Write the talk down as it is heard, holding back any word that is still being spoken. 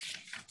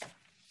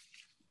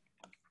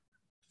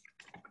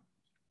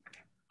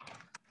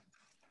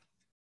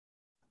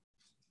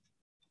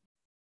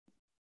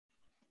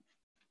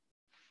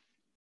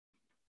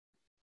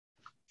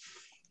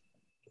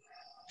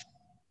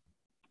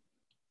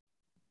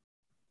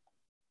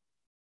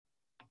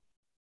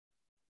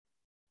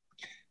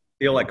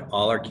feel like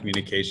all our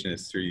communication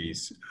is through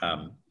these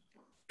kind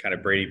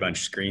of Brady Bunch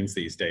screens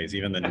these days,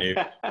 even the new.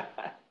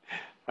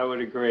 I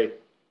would agree.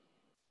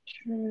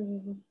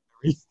 True.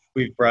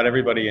 We've brought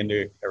everybody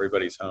into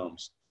everybody's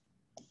homes.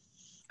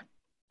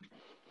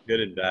 Good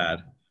and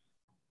bad.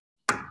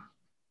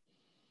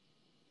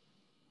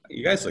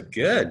 You guys look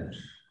good.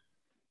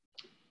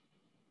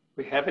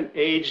 We haven't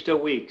aged a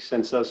week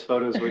since those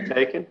photos were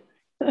taken.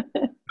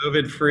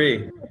 COVID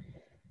free.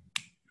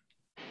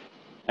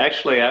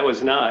 Actually, I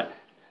was not.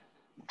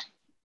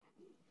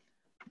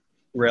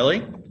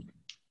 Really?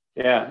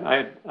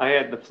 Yeah, I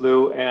had the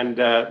flu and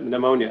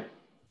pneumonia.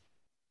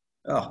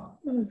 Oh.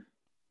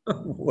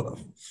 Whoa.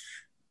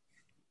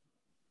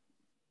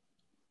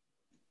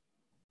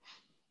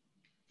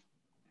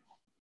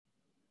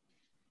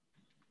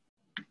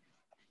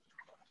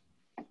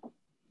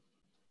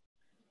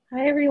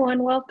 Hi,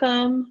 everyone.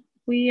 Welcome.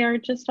 We are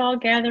just all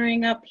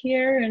gathering up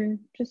here, and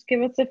just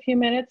give us a few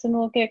minutes and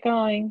we'll get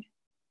going.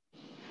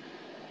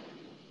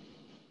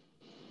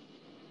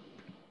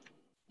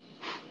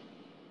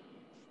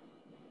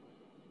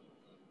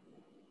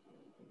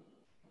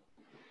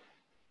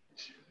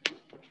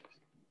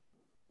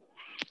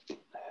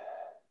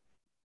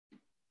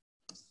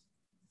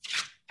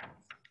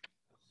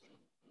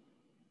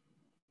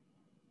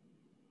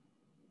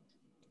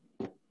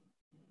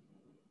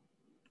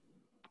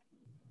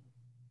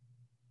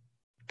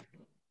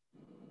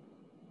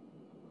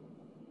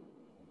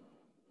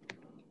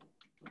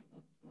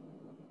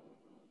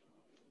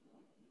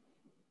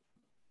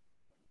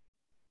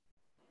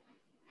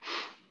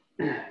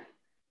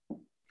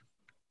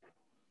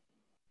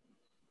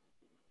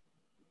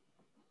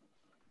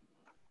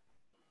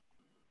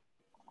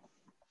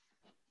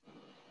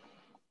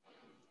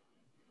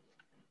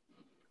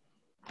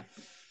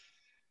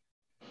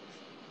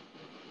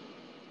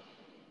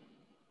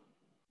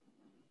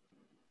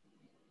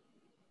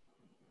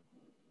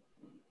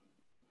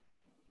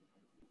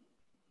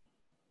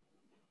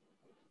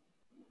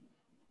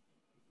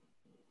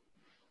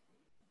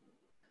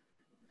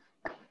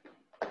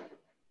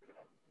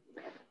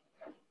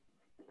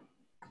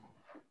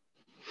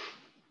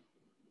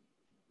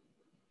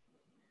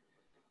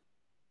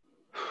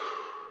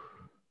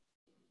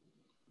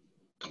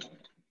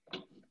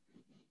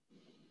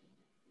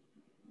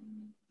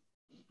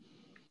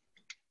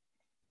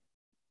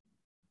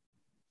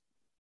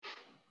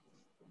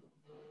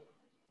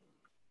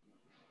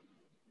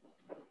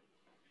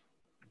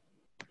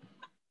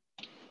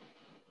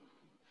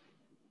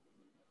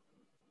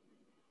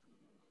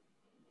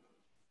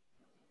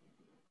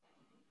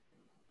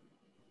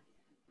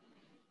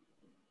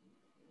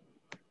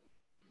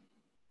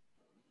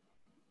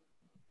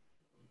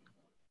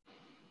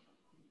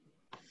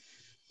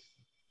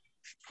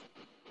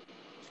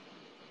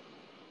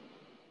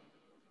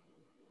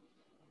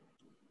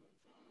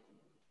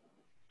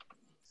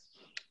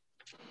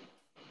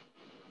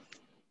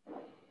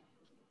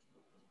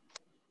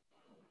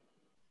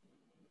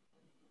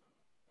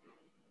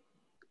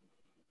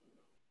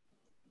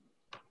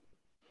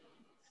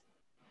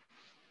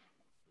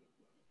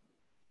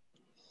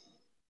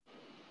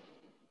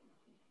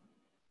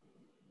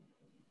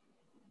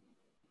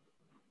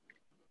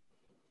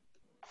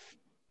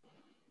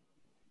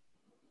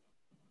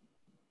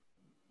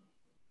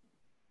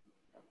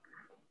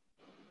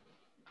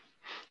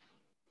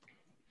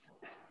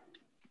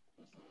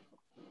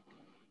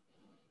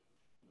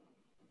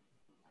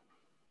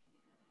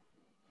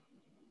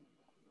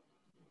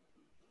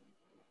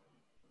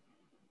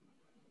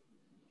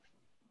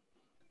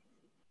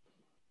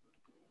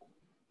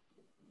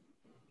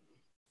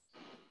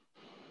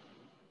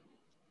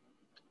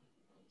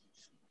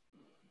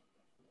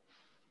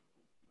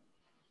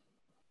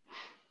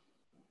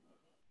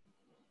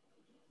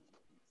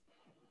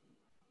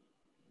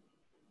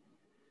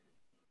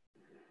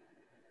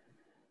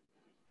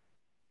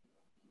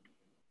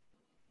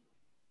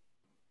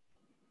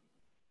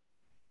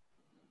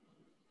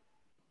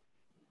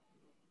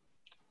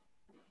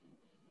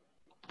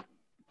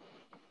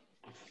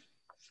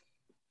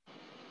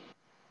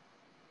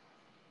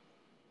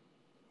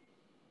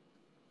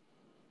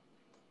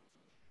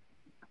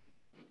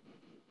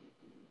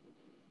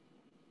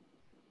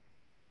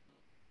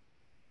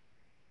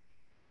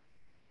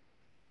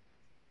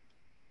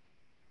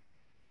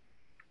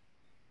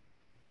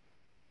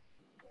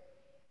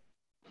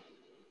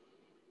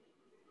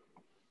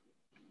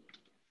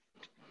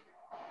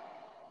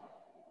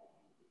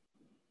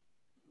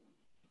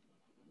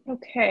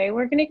 Okay,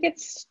 we're going to get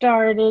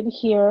started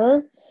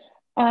here.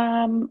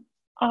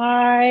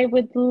 I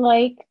would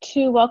like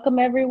to welcome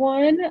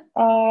everyone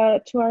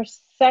to our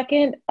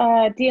second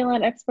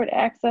DLN Expert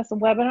Access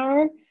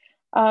webinar.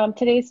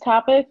 Today's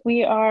topic,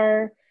 we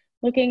are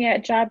looking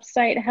at job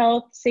site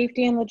health,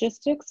 safety, and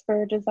logistics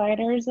for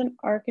designers and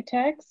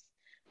architects.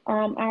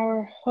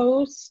 Our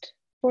host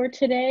for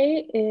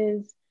today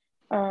is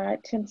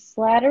Tim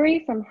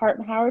Slattery from Hart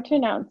 &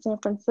 Howerton out in San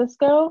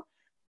Francisco.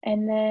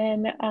 And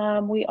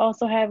then we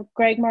also have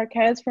Greg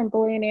Marquez from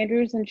Bullion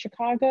Andrews in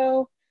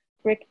Chicago,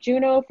 Rick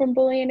Juno from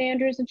Bully and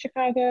Andrews in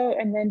Chicago,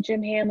 and then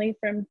Jim Hanley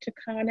from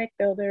Taconic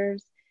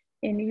Builders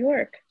in New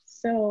York.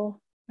 So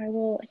I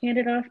will hand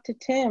it off to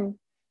Tim.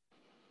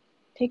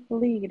 Take the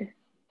lead.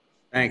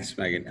 Thanks,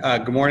 Megan.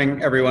 Good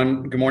morning,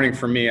 everyone. Good morning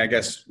for me. I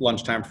guess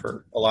lunchtime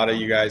for a lot of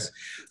you guys.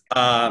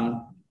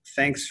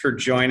 Thanks for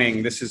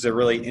joining. This is a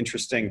really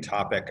interesting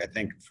topic, I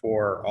think,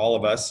 for all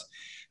of us.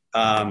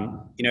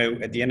 You know,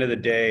 at the end of the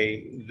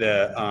day,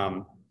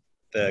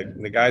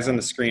 the guys on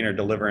the screen are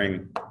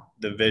delivering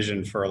the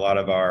vision for a lot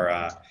of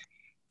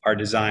our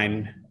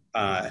design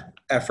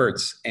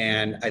efforts,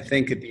 and I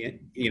think at the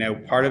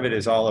part of it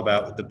is all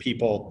about the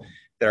people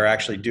that are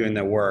actually doing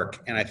the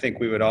work. And I think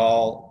we would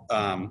all,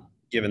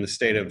 given the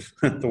state of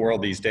the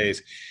world these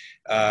days,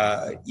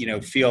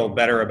 feel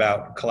better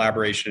about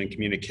collaboration and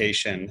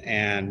communication,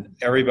 and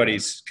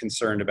everybody's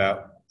concerned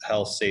about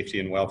health,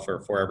 safety, and welfare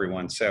for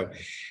everyone. So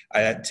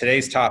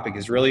today's topic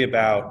is really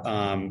about,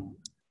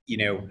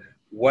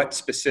 what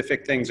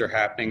specific things are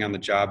happening on the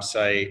job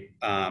site,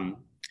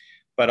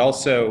 but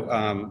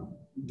also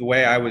the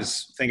way I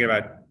was thinking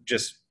about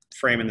just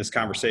framing this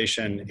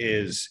conversation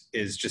is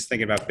just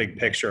thinking about big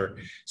picture.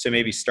 So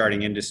maybe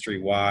starting industry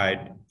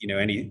wide,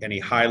 any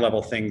high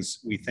level things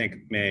we think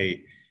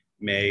may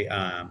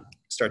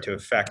start to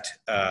affect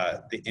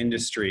the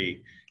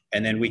industry,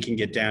 and then we can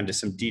get down to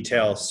some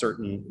detail,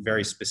 certain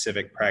very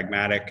specific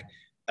pragmatic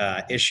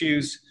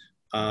issues,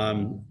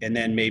 and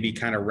then maybe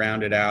kind of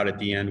round it out at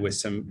the end with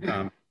some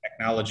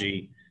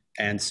technology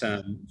and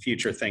some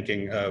future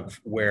thinking of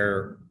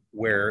where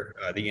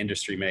the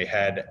industry may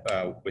head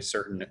with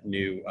certain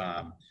new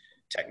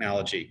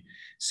technology.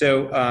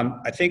 So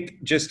I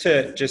think just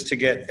to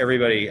get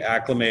everybody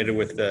acclimated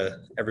with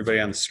everybody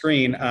on the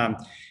screen,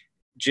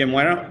 Jim,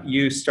 why don't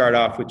you start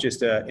off with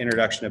just an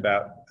introduction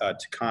about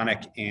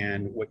Taconic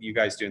and what you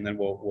guys do, and then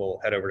we'll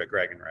head over to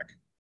Greg and Rick.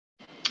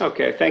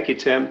 Okay, thank you,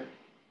 Tim.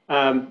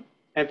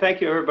 And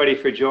thank you, everybody,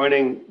 for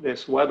joining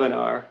this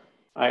webinar.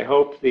 I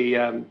hope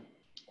the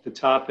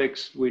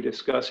topics we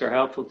discuss are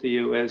helpful to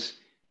you as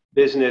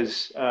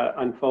business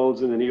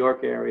unfolds in the New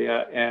York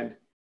area and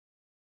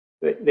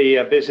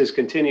the business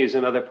continues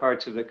in other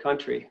parts of the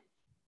country.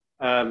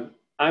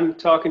 I'm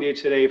talking to you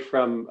today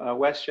from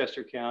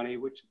Westchester County,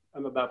 which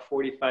I'm about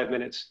 45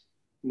 minutes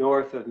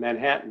north of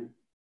Manhattan.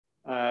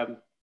 Taconic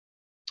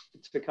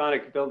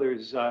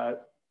Builders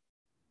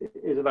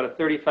is about a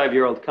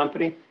 35-year-old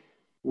company.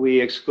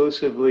 We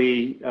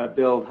exclusively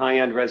build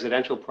high-end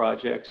residential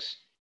projects,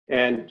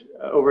 and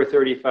over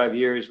 35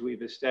 years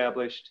we've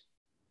established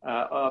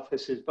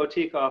offices,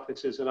 boutique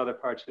offices in other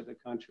parts of the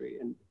country,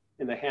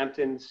 in the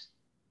Hamptons,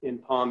 in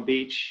Palm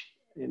Beach,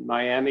 in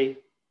Miami,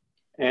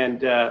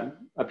 and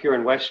up here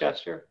in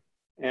Westchester,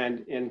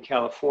 and in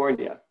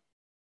California.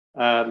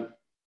 The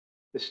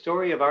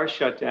story of our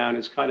shutdown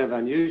is kind of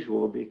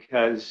unusual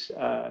because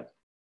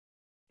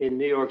in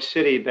New York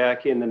City,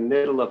 back in the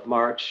middle of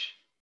March,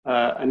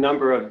 a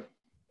number of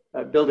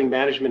building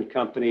management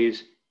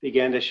companies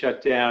began to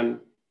shut down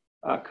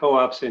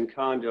co-ops and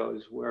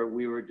condos where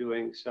we were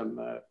doing some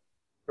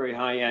very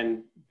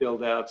high-end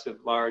build-outs of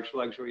large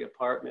luxury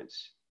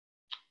apartments.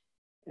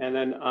 And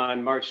then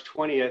on March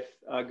 20th,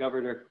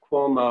 Governor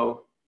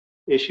Cuomo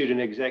issued an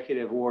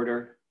executive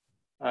order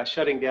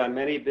shutting down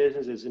many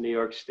businesses in New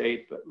York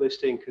State, but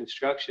listing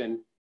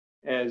construction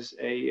as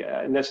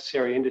a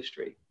necessary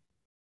industry.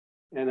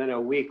 And then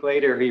a week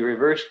later, he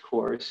reversed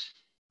course,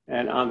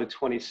 and on the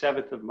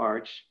 27th of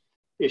March,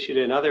 issued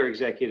another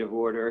executive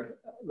order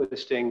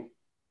listing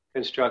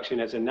construction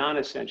as a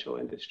non-essential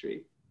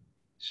industry.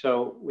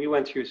 So we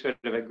went through sort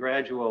of a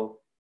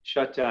gradual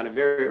shutdown.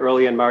 Very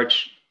early in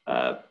March,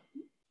 have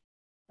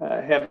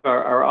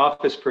our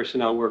office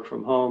personnel work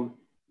from home.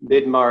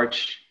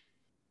 Mid-March,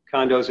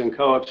 condos and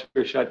co-ops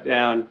were shut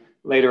down.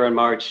 Later in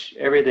March,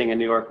 everything in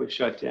New York was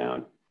shut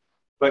down.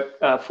 But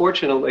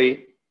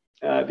fortunately,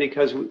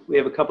 because we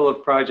have a couple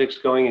of projects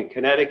going in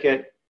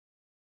Connecticut,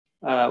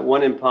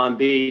 one in Palm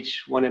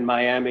Beach, one in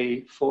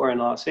Miami, 4 in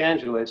Los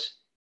Angeles,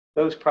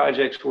 those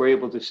projects were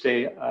able to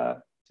stay,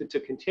 to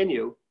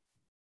continue,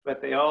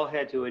 but they all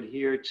had to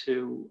adhere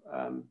to,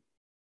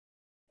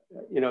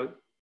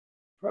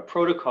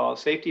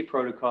 protocols, safety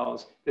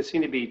protocols that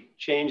seem to be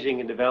changing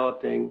and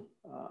developing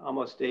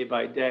almost day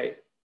by day.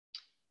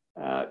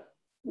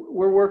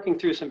 We're working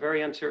through some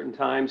very uncertain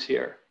times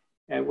here,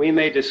 and we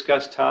may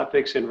discuss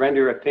topics and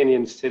render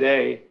opinions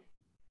today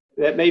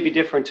that may be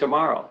different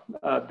tomorrow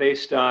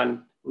based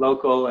on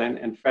local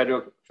and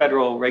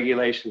federal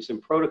regulations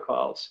and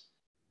protocols.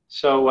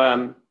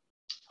 So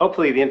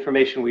hopefully the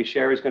information we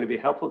share is going to be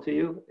helpful to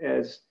you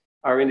as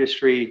our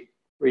industry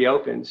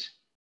reopens.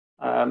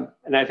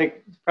 And I think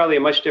it's probably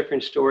a much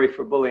different story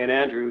for Bully and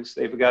Andrews.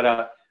 They've got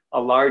a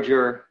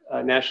larger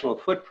national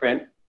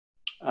footprint,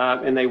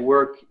 and they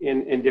work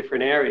in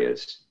different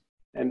areas.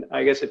 And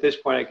I guess at this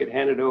point, I could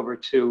hand it over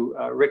to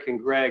Rick and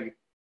Greg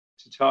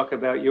to talk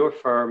about your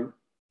firm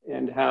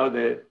and how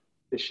the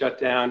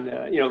shutdown,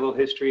 a little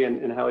history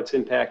and how it's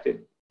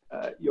impacted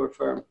your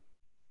firm.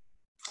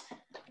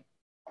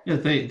 Yeah,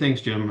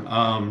 thanks, Jim.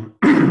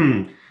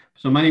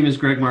 So my name is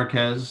Greg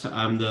Marquez.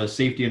 I'm the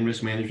Safety and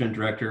Risk Management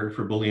Director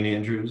for Bully and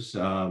Andrews.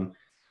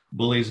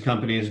 Bully's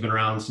company has been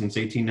around since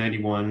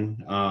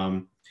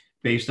 1891,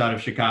 based out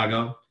of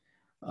Chicago.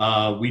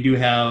 We do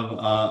have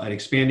an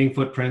expanding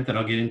footprint that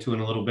I'll get into in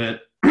a little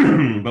bit,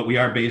 but we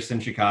are based in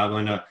Chicago,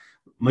 and a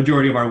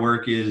majority of our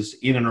work is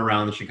in and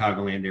around the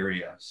Chicagoland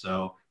area.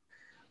 So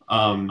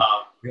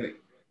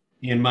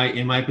in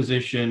my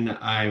position,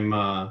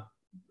 I'm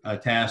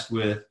tasked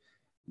with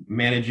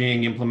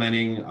managing,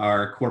 implementing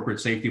our corporate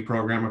safety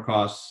program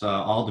across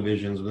all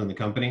divisions within the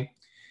company.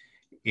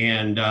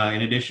 And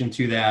in addition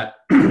to that,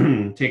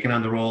 taking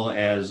on the role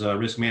as a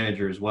risk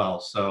manager as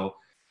well. So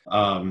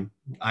I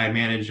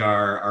manage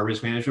our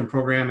risk management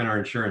program and our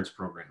insurance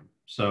program.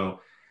 So,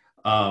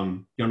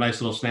 nice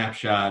little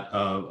snapshot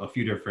of a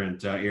few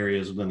different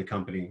areas within the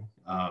company.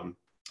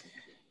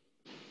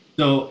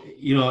 So,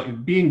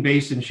 being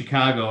based in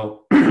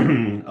Chicago,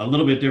 a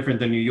little bit different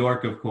than New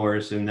York, of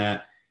course, in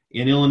that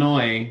in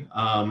Illinois,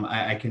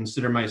 I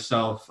consider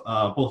myself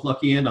both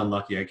lucky and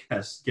unlucky, I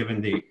guess,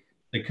 given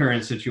the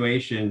current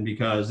situation,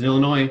 because in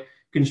Illinois,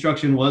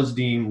 construction was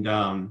deemed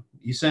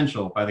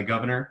essential by the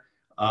governor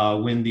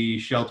when the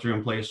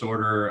shelter-in-place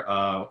order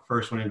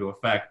first went into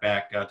effect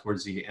back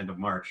towards the end of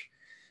March.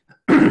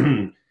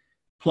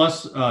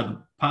 Plus,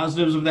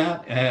 positives of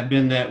that have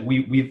been that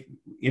we've,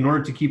 in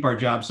order to keep our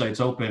job sites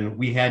open,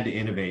 we had to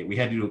innovate. We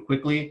had to do it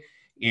quickly.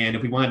 And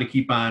if we wanted to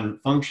keep on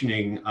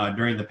functioning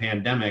during the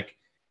pandemic,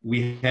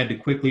 we had to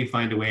quickly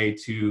find a way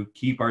to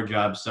keep our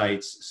job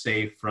sites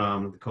safe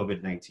from the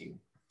COVID-19.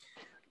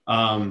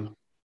 On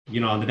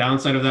the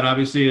downside of that,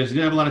 obviously, is we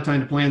didn't have a lot of time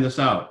to plan this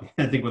out.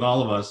 I think with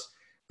all of us,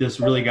 this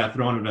really got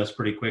thrown at us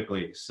pretty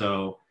quickly.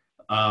 So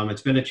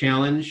it's been a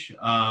challenge,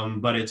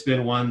 but it's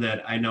been one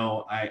that I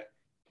know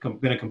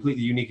been a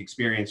completely unique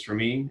experience for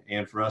me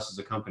and for us as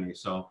a company.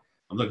 So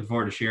I'm looking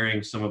forward to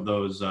sharing some of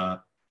those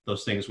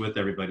things with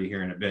everybody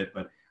here in a bit.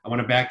 But I want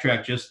to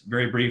backtrack just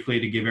very briefly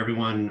to give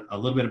everyone a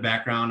little bit of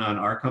background on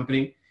our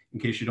company, in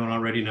case you don't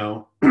already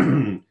know.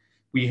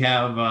 We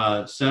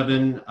have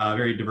 7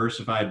 very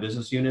diversified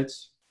business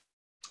units.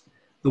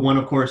 The one,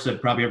 of course, that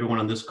probably everyone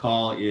on this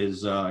call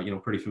is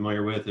pretty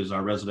familiar with is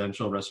our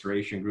residential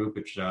restoration group,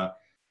 which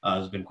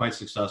has been quite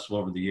successful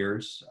over the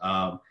years.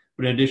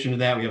 But in addition to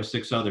that, we have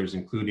 6 others,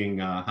 including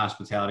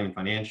hospitality and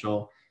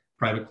financial,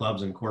 private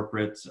clubs and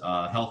corporate,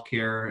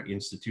 healthcare,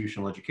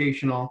 institutional,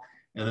 educational,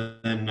 and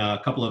then a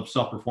couple of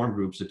self-perform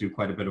groups that do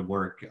quite a bit of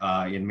work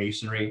in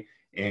masonry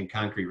and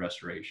concrete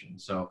restoration.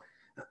 So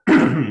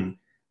one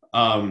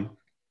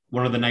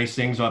of the nice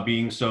things about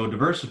being so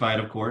diversified,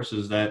 of course,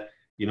 is that,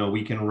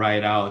 we can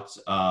ride out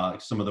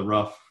some of the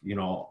rough,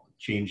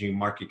 changing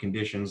market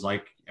conditions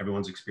like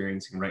everyone's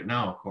experiencing right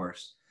now, of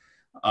course.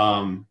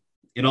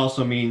 It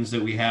also means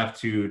that we have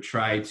to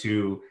try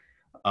to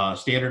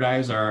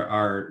standardize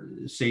our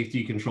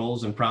safety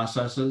controls and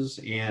processes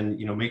and,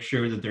 make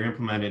sure that they're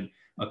implemented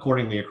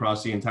accordingly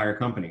across the entire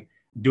company.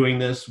 Doing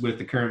this with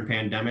the current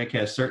pandemic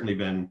has certainly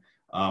been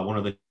one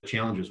of the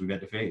challenges we've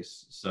had to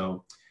face.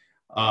 So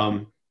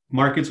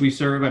markets we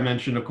serve, I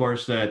mentioned, of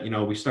course, that,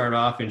 we start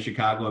off in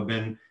Chicago, have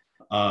been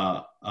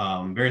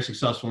very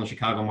successful in the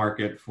Chicago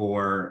market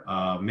for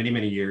many,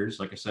 many years.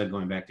 Like I said,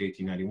 going back to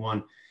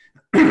 1891.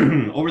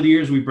 Over the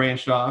years, we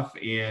branched off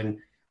and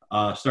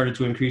started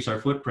to increase our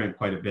footprint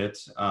quite a bit.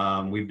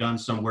 We've done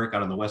some work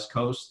out on the West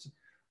Coast,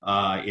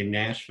 in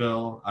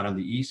Nashville, out on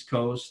the East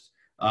Coast,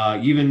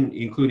 even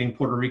including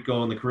Puerto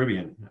Rico and the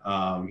Caribbean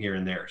here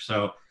and there.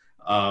 So,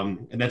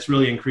 and that's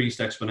really increased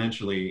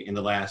exponentially in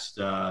the last,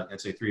 I'd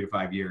say 3 to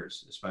 5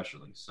 years,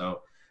 especially.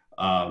 So,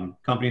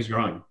 company's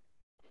growing.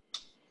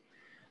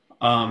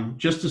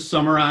 Just to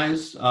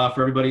summarize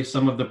for everybody,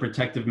 some of the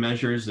protective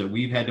measures that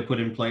we've had to put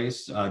in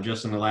place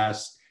just in the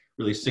last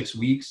really 6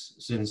 weeks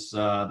since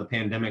the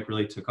pandemic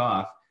really took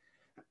off.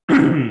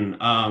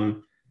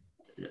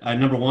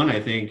 Number one, I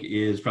think,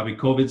 is probably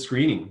COVID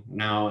screening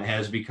now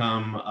has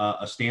become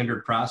a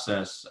standard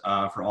process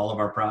for all of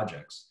our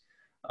projects.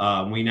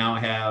 We now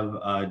have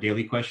a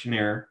daily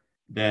questionnaire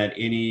that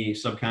any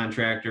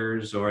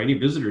subcontractors or any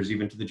visitors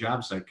even to the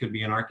job site, could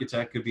be an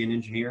architect, could be an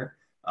engineer,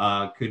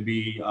 could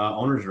be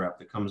owner's rep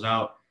that comes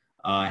out,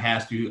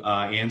 has to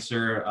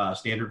answer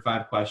standard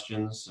 5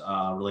 questions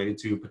related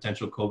to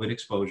potential COVID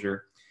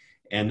exposure.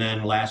 And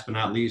then last but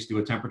not least, do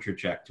a temperature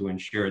check to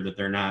ensure that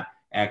they're not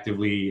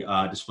actively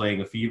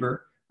displaying a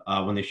fever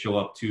when they show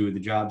up to the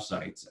job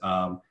site.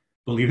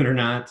 Believe it or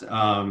not,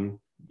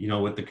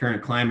 with the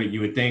current climate,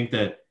 you would think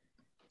that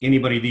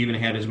anybody that even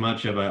had as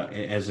much of a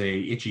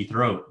itchy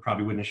throat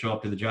probably wouldn't show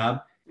up to the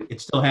job.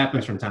 It still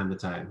happens from time to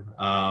time.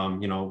 A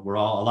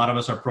lot of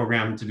us are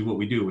programmed to do what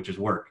we do, which is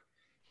work.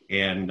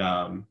 And,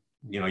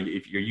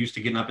 if you're used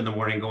to getting up in the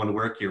morning, going to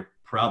work, you're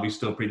probably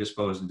still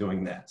predisposed to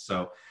doing that.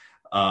 So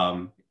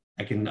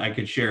I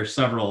could share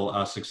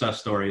several success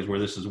stories where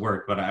this has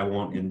worked, but I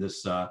won't in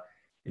this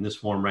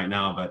form right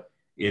now. But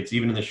it's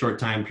even in the short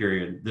time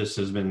period, this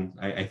has been,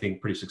 I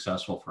think, pretty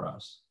successful for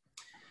us.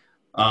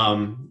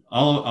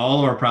 All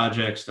of our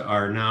projects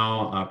are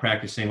now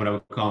practicing what I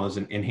would call as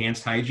an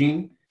enhanced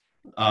hygiene.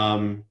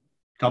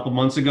 couple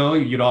months ago,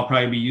 you'd all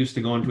probably be used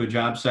to going to a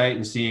job site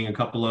and seeing a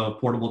couple of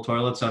portable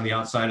toilets on the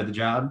outside of the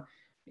job,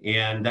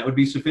 and that would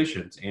be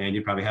sufficient. And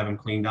you'd probably have them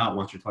cleaned out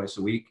once or twice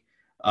a week.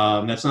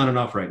 That's not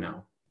enough right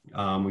now.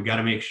 We've got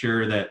to make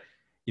sure that,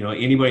 you know,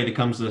 anybody that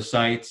comes to the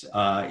site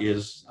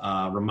is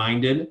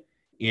reminded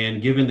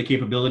and given the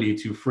capability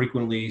to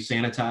frequently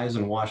sanitize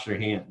and wash their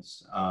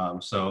hands.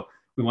 So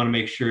we want to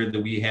make sure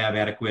that we have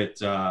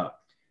adequate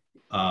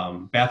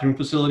bathroom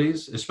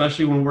facilities,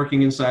 especially when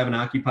working inside of an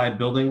occupied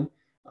building.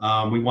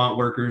 We want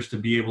workers to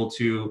be able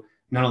to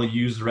not only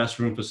use the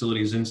restroom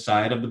facilities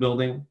inside of the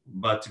building,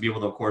 but to be able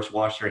to, of course,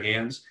 wash their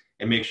hands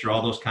and make sure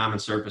all those common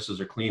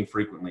surfaces are cleaned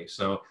frequently.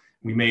 So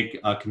we make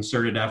a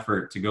concerted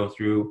effort to go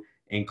through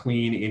and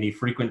clean any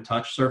frequent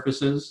touch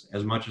surfaces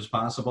as much as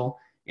possible.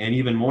 And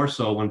even more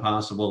so when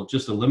possible,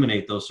 just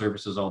eliminate those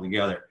surfaces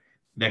altogether.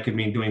 That could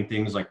mean doing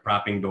things like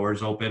propping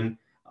doors open,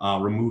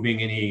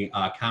 removing any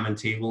common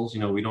tables. You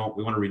know, we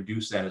want to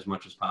reduce that as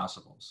much as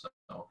possible. So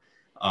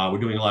we're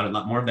doing a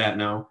lot more of that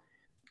now.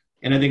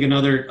 And I think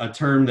a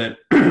term that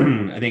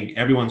I think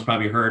everyone's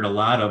probably heard a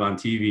lot of on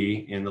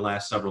TV in the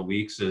last several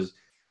weeks is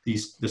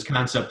this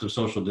concept of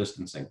social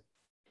distancing.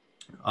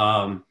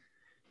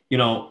 You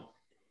know,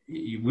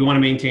 we want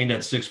to maintain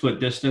that 6 foot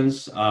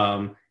distance,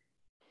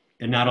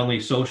 and not only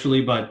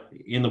socially, but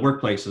in the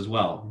workplace as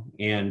well.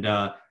 And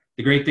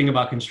the great thing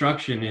about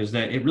construction is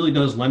that it really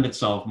does lend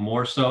itself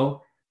more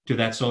so to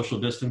that social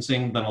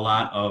distancing than a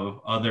lot of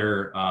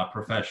other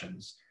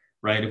professions,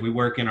 right? If we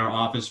work in our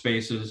office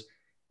spaces,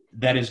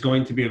 that is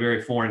going to be a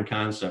very foreign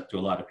concept to a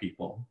lot of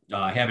people.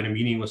 Having a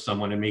meeting with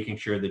someone and making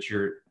sure that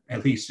you're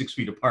at least 6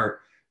 feet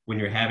apart when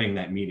you're having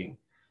that meeting.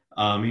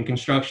 In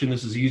construction,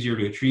 this is easier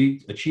to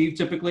achieve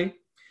typically,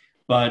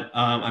 but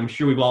I'm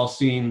sure we've all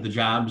seen the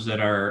jobs that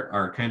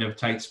are kind of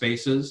tight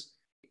spaces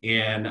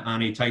and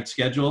on a tight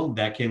schedule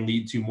that can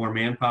lead to more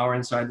manpower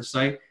inside the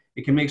site.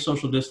 It can make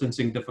social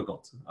distancing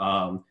difficult.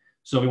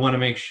 So we want to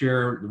make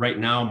sure right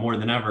now more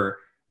than ever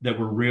that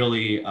we're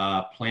really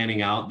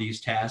planning out these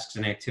tasks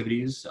and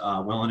activities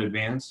well in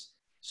advance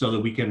so that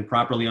we can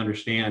properly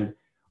understand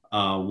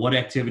what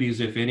activities,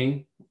 if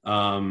any,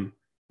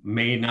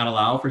 may not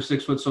allow for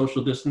 6 foot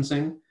social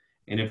distancing.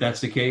 And if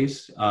that's the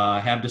case,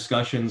 have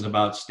discussions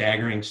about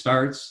staggering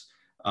starts,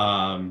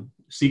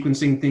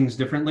 sequencing things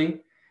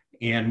differently,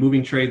 and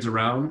moving trades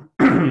around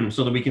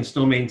so that we can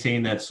still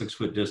maintain that 6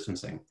 foot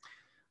distancing.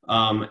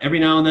 Every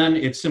now and then,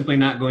 it's simply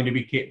not going to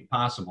be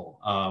possible.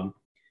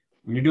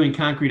 When you're doing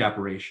concrete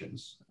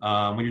operations,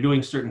 when you're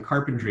doing certain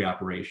carpentry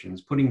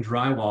operations, putting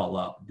drywall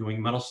up, doing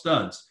metal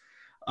studs,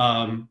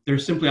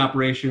 there's simply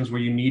operations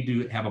where you need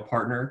to have a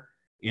partner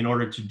in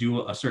order to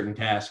do a certain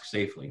task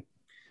safely.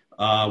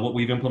 What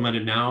we've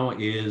implemented now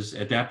is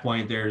at that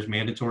point, there's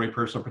mandatory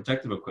personal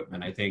protective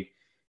equipment. I think,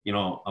 you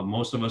know,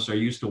 most of us are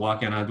used to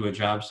walking onto a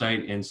job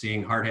site and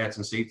seeing hard hats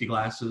and safety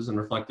glasses and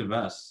reflective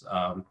vests.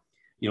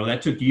 You know,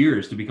 that took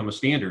years to become a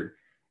standard.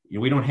 You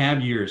know, we don't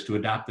have years to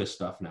adopt this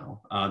stuff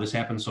now. This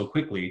happened so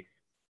quickly.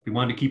 We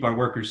wanted to keep our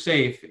workers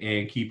safe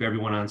and keep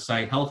everyone on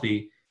site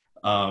healthy.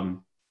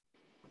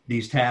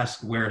 These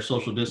tasks where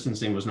social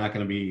distancing was not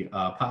going to be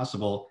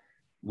possible,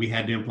 we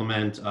had to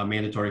implement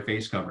mandatory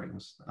face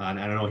coverings. And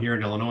I don't know, here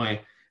in Illinois,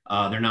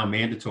 they're now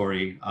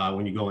mandatory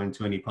when you go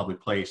into any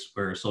public place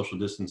where social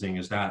distancing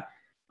is not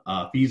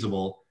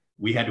feasible.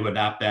 We had to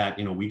adopt that,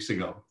 you know, weeks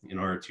ago in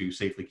order to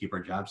safely keep our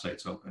job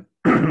sites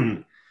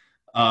open.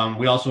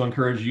 We also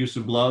encourage use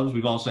of gloves.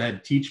 We've also had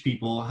to teach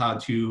people how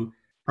to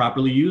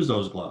properly use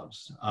those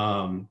gloves.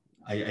 I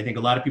think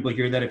a lot of people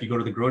hear that if you go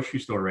to the grocery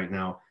store right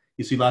now,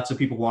 you see lots of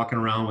people walking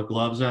around with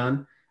gloves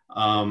on.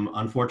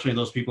 Unfortunately,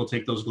 those people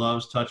take those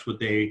gloves, touch what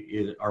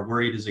they are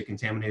worried is a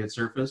contaminated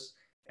surface,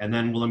 and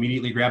then will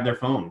immediately grab their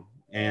phone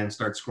and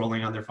start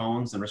scrolling on their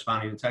phones and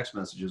responding to text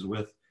messages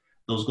with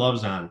those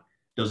gloves on.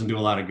 Doesn't do a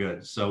lot of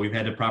good. So we've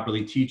had to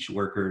properly teach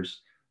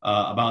workers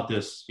about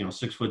this, you know,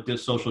 6 foot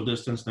social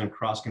distance, then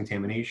cross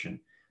contamination,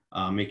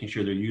 making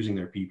sure they're using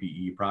their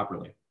PPE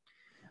properly.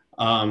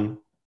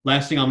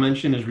 Last thing I'll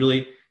mention is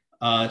really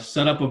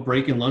set up of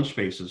break and lunch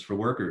spaces for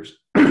workers.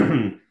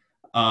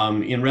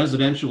 In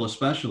residential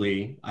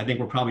especially, I think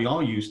we're probably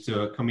all used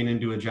to coming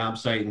into a job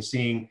site and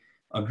seeing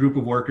a group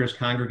of workers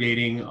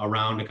congregating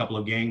around a couple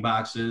of gang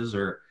boxes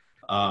or,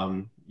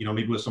 you know,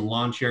 maybe with some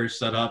lawn chairs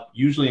set up,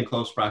 usually in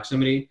close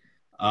proximity,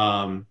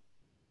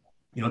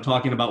 you know,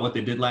 talking about what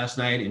they did last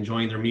night,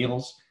 enjoying their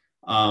meals.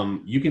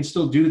 You can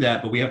still do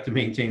that, but we have to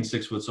maintain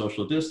 6 foot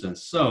social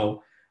distance.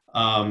 So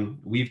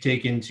we've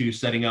taken to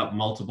setting up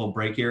multiple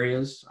break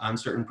areas on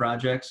certain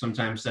projects,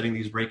 sometimes setting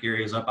these break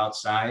areas up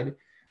outside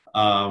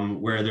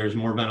where there's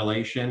more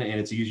ventilation and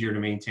it's easier to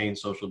maintain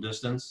social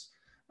distance.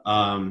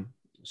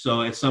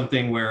 So it's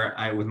something where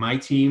with my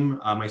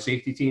team, my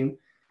safety team,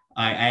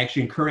 I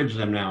actually encourage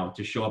them now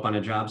to show up on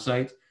a job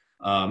site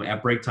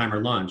at break time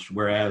or lunch.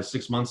 Whereas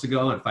 6 months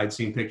ago, if I'd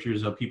seen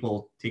pictures of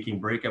people taking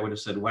break, I would have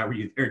said, why were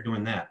you there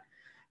doing that?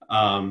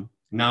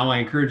 Now I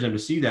encourage them to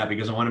see that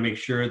because I want to make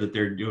sure that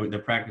they're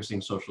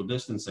practicing social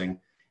distancing.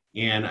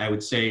 And I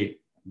would say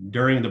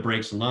during the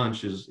breaks and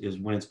lunch is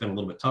when it's been a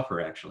little bit tougher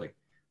actually.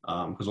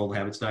 because old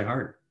habits die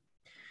hard.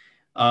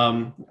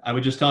 I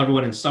would just tell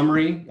everyone in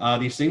summary,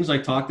 these things I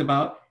talked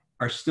about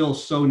are still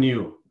so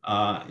new.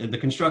 In the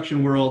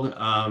construction world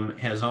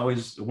has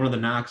always, one of the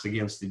knocks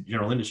against the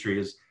general industry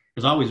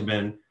has always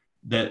been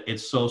that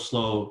it's so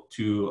slow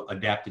to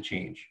adapt to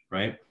change,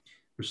 right?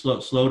 We're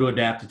slow to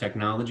adapt to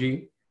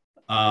technology.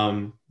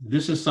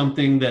 This is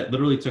something that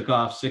literally took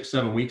off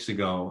 6-7 weeks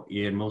ago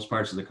in most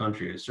parts of the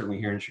country, certainly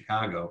here in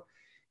Chicago.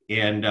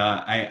 And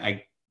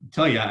I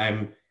tell you,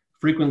 I'm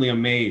frequently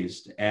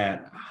amazed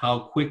at how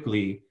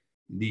quickly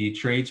the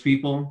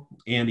tradespeople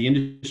and the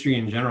industry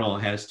in general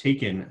has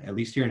taken, at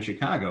least here in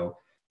Chicago,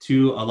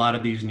 to a lot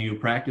of these new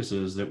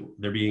practices that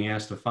they're being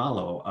asked to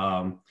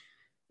follow.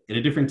 At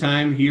a different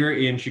time here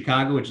in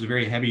Chicago, which is a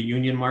very heavy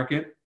union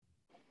market,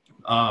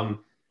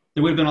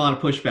 there would have been a lot of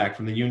pushback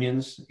from the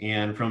unions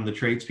and from the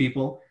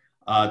tradespeople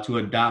to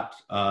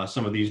adopt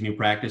some of these new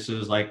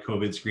practices like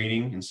COVID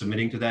screening and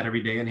submitting to that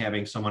every day and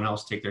having someone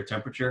else take their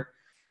temperature.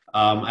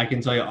 I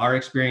can tell you our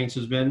experience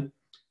has been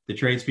the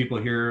tradespeople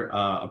here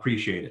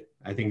appreciate it.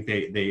 I think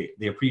they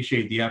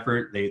appreciate the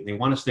effort. They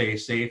want to stay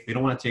safe. They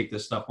don't want to take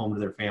this stuff home to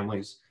their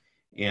families.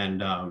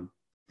 And I've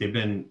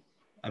been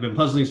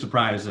pleasantly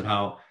surprised at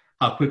how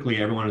quickly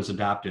everyone has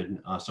adopted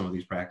some of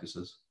these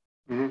practices.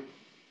 Mm-hmm.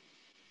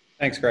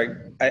 Thanks,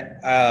 Greg.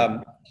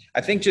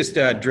 I think just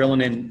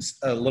drilling in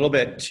a little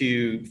bit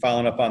to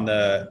following up on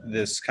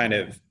this kind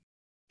of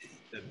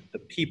the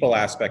people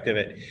aspect of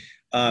it.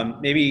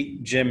 Maybe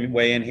Jim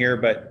weigh in here,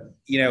 but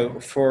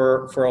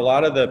for a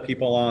lot of the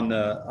people on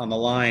the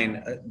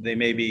line, they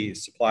may be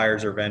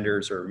suppliers or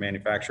vendors or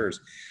manufacturers.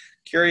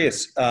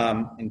 Curious,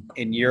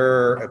 in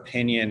your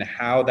opinion,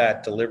 how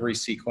that delivery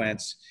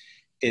sequence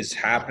is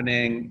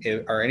happening.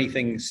 Are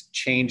anything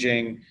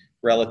changing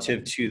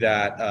relative to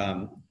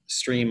that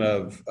stream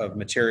of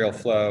material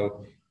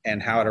flow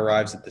and how it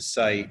arrives at the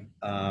site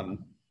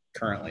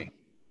currently?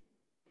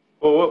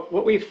 Well,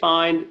 what we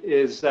find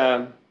is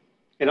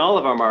in all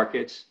of our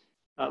markets,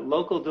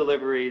 local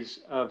deliveries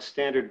of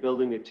standard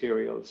building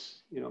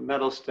materials,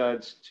 metal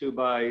studs,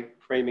 2x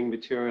framing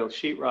material,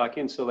 sheetrock,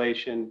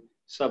 insulation,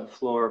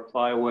 subfloor,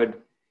 plywood.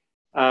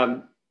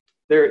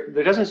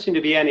 There doesn't seem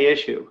to be any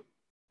issue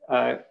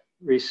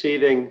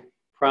receiving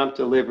prompt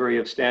delivery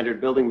of standard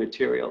building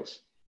materials.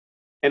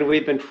 And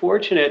we've been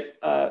fortunate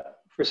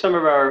for some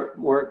of our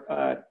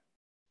more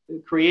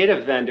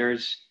creative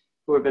vendors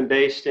who have been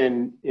based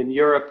in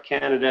Europe,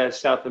 Canada,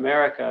 South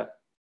America.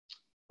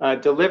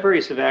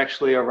 Deliveries have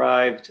actually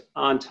arrived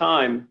on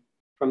time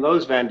from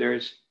those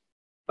vendors,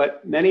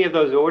 but many of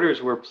those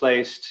orders were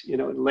placed,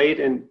 late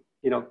in,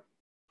 4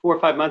 or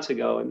 5 months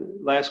ago, in the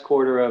last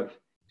quarter of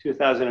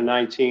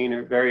 2019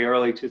 or very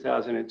early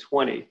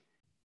 2020.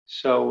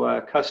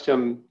 So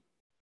custom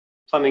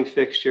plumbing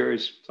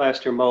fixtures,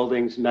 plaster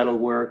moldings,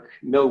 metalwork,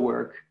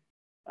 millwork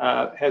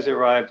has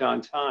arrived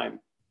on time.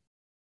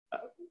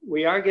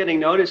 We are getting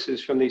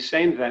notices from these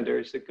same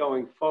vendors that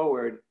going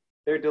forward,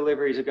 their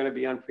deliveries are going to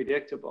be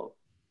unpredictable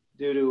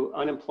due to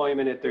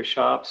unemployment at their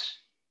shops,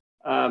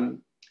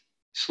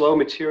 slow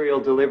material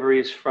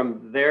deliveries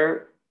from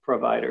their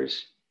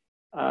providers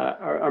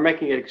are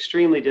making it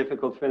extremely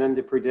difficult for them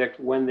to predict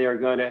when they're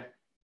going to,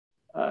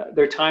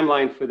 their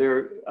timeline for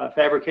their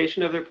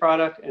fabrication of their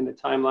product and the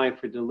timeline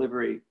for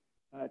delivery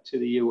to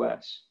the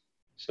US.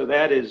 So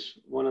that is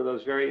one of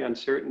those very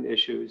uncertain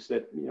issues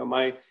that,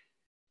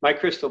 my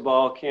crystal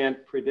ball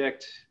can't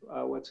predict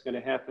what's going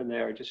to happen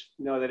there. Just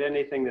know that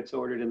anything that's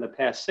ordered in the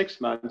past 6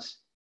 months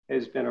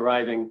has been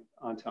arriving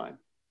on time.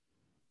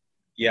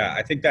 Yeah,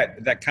 I think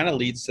that kind of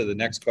leads to the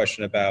next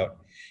question about,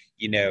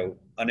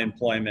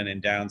 unemployment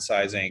and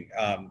downsizing,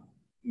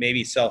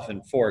 maybe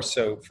self-enforced.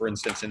 So for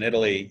instance, in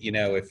Italy,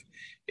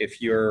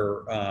 if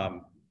you're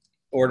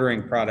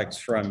ordering products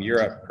from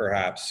Europe,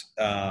 perhaps,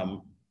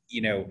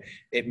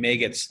 it may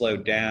get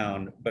slowed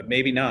down, but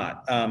maybe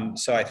not.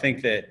 So I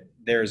think that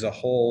there's a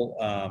whole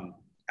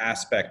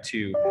aspect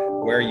to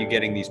where are you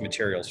getting these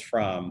materials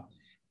from,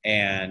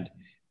 and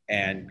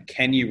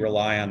can you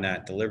rely on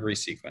that delivery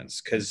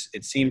sequence? Because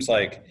it seems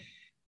like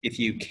if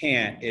you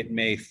can't, it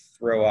may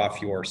throw off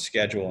your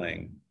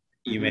scheduling.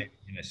 You may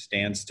be in a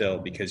standstill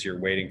because you're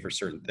waiting for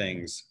certain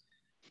things.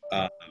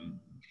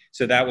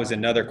 So that was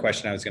another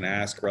question I was going to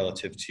ask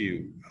relative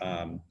to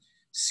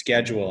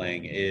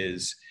scheduling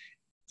is,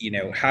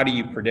 how do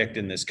you predict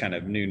in this kind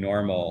of new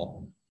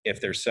normal if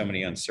there's so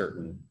many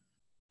uncertain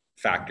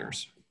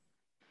factors?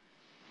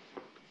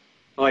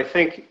 Well, I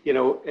think,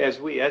 as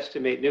we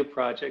estimate new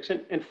projects,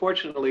 and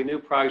fortunately new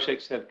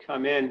projects have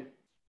come in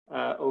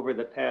over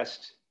the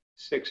past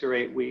 6 or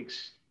 8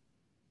 weeks,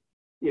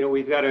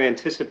 we've got to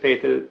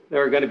anticipate that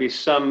there are going to be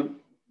some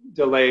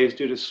delays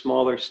due to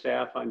smaller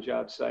staff on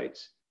job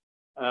sites.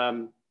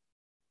 And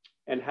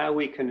how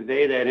we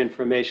convey that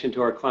information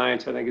to our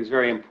clients, I think, is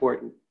very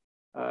important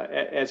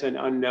as an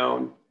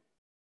unknown.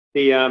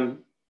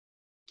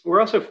 We're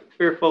also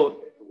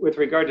fearful with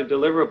regard to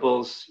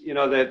deliverables,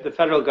 that the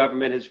federal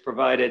government has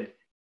provided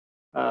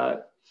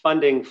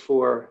funding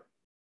for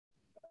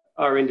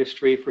our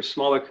industry for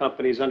smaller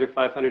companies under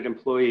 500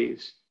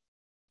 employees.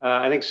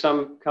 I think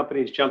some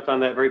companies jumped on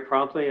that very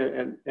promptly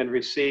and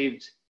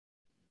received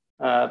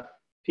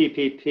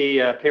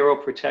PPP, Payroll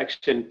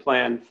Protection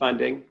Plan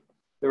funding.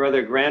 There were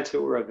other grants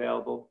that were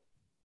available.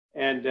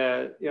 And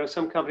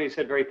some companies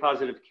had very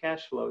positive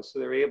cash flow, so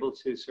they're able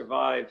to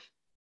survive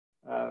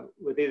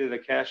with either the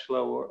cash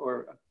flow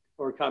or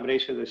a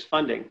combination of this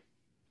funding.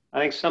 I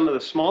think some of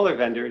the smaller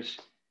vendors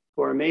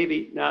who are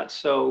maybe not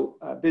so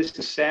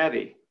business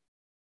savvy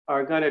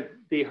are going to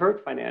be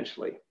hurt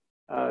financially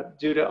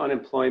due to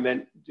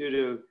unemployment,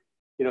 due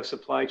to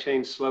supply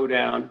chain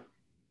slowdown.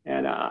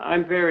 And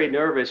I'm very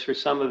nervous for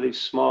some of these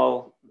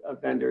small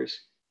vendors.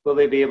 Will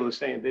they be able to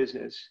stay in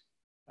business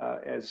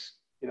as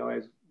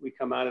we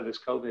come out of this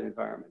COVID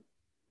environment?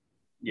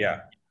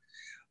 Yeah.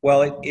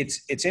 Well,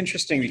 it's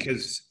interesting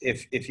because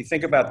if you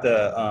think about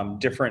the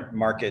different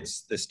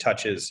markets this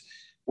touches,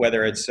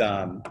 whether it's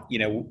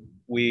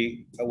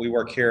we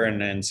work here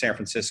in San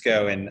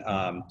Francisco, and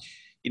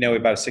we have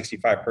about a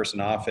 65-person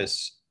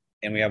office,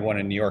 and we have one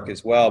in New York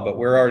as well. But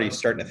we're already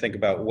starting to think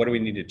about what do we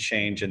need to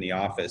change in the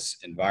office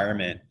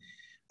environment,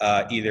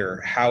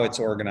 either how it's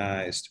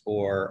organized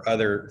or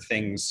other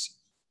things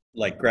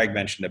like Greg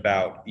mentioned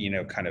about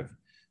kind of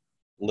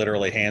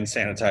literally hand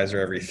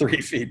sanitizer every 3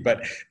 feet,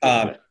 but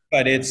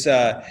it's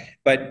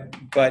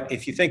but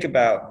if you think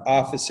about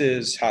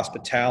offices,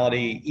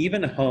 hospitality,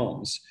 even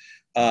homes,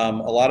 a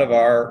lot of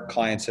our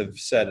clients have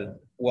said,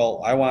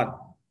 well, I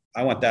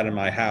want that in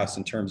my house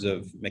in terms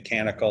of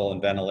mechanical and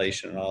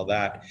ventilation and all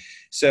that.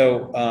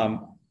 So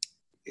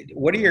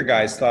what are your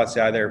guys' thoughts?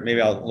 Either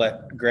maybe I'll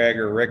let Greg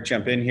or Rick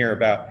jump in here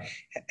about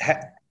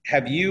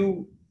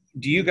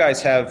do you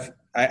guys have,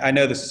 I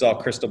know this is all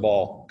crystal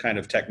ball kind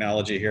of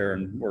technology here,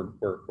 and we're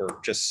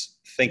just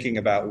thinking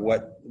about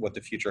what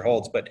the future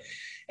holds. But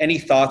any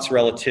thoughts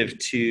relative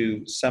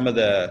to some of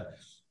the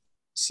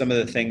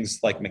things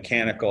like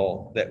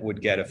mechanical that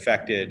would get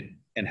affected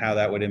and how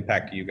that would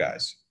impact you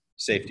guys,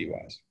 safety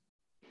wise?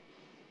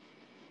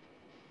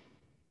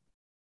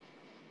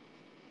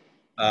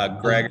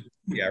 Greg,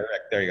 yeah,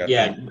 Rick, there you go.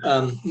 Yeah,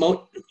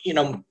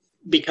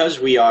 because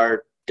we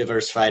are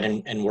diversified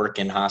and work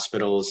in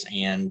hospitals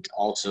and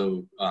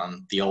also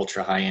the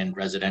ultra high-end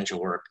residential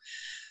work,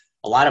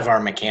 a lot of our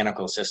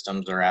mechanical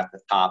systems are at the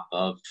top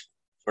of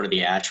sort of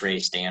the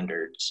ASHRAE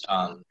standards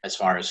as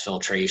far as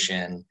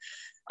filtration,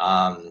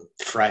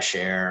 fresh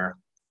air,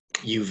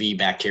 UV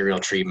bacterial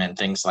treatment,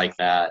 things like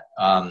that.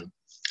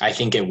 I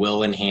think it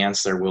will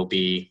enhance. There will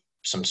be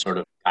some sort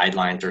of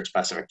guidelines or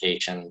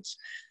specifications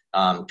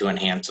to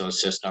enhance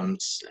those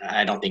systems.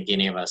 I don't think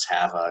any of us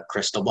have a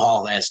crystal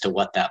ball as to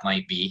what that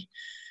might be.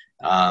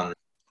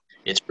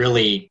 It's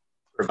really,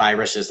 for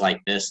viruses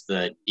like this,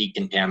 the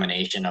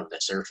decontamination of the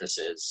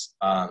surfaces,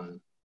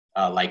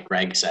 like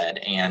Greg said,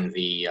 and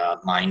the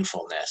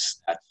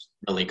mindfulness that's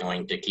really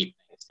going to keep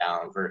things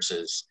down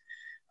versus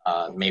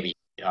maybe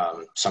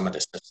some of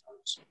the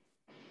systems.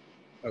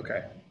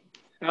 Okay.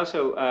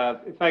 Also,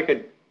 if I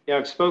could,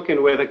 I've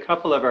spoken with a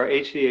couple of our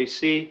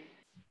HVAC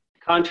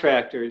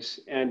contractors,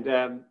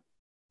 and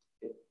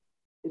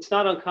it's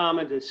not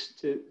uncommon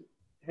to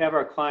have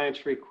our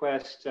clients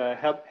request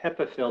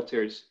HEPA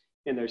filters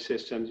in their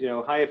systems,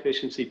 high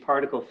efficiency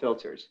particle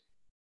filters.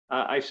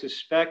 I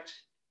suspect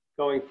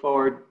going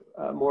forward,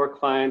 more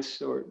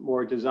clients or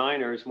more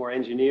designers, more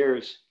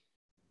engineers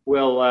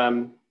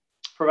will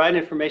provide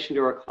information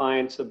to our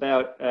clients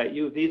about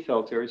UV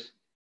filters,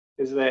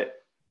 is that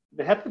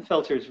the HEPA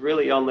filters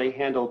really only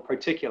handle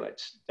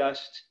particulates,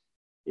 dust,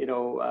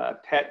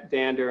 pet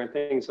dander and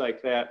things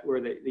like that, where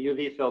the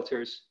UV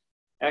filters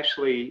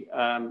actually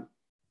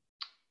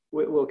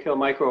will kill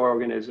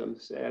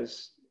microorganisms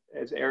as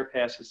air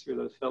passes through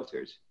those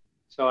filters.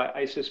 So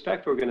I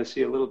suspect we're going to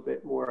see a little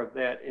bit more of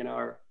that in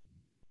our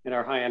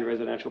high-end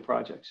residential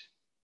projects.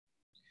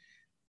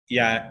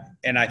 Yeah,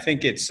 and I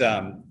think it's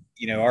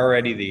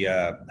already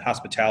the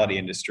hospitality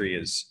industry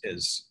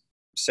is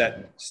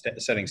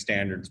setting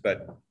standards,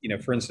 but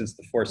for instance,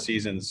 the Four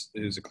Seasons,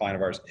 who's a client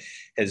of ours,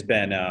 has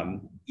been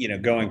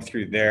going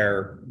through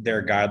their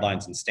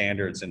guidelines and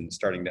standards and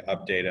starting to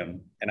update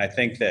them. And I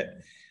think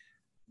that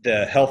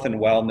the health and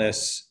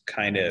wellness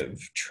kind of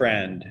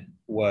trend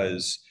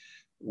was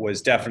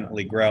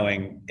definitely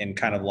growing in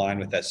kind of line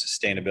with that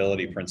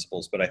sustainability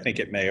principles, but I think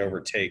it may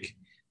overtake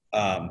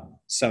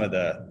some of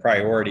the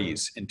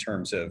priorities in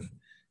terms of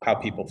how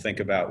people think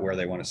about where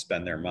they want to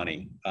spend their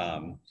money.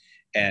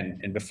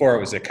 And before it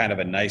was a kind of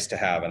a nice to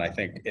have, and I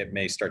think it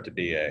may start to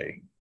be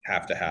a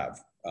have to have.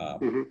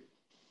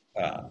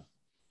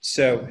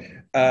 So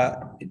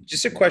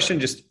just a question,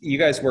 you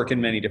guys work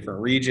in many different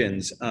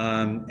regions,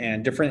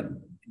 and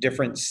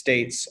different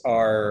states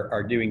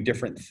are doing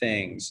different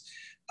things.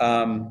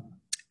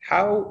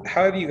 How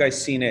have you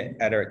guys seen it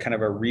at a kind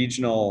of a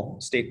regional,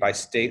 state by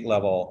state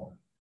level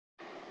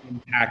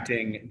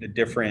impacting the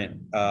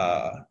different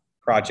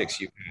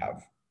projects you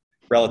have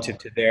relative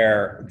to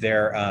their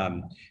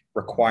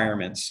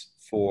requirements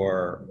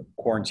for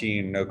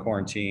quarantine, no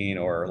quarantine,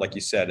 or like you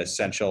said,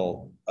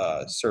 essential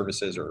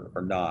services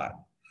or not?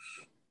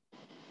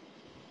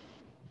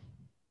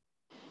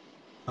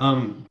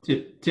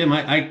 Tim,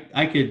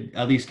 I could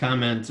at least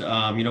comment.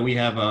 We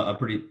have a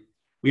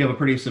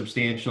pretty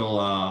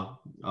substantial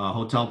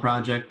hotel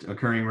project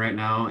occurring right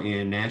now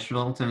in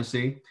Nashville,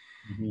 Tennessee,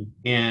 Mhm.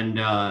 and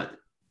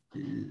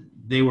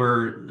they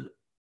were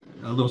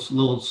a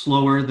little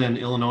slower than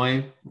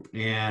Illinois,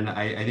 and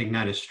I think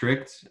not as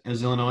strict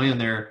as Illinois in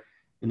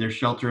their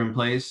shelter in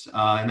place.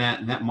 And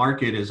that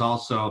market is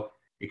also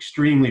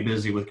extremely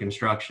busy with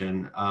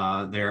construction.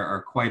 There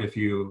are quite a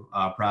few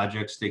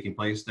projects taking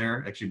place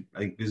there. Actually, I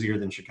think busier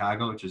than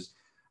Chicago, which is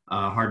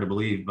hard to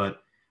believe.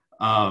 But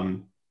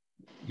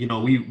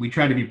we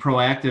try to be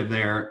proactive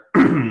there,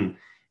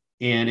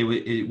 and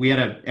we had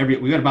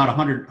about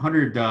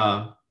 100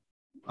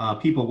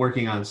 people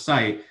working on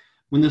site.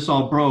 When this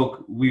all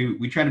broke,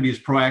 we tried to be as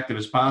proactive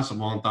as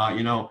possible and thought,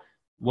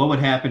 what would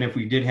happen if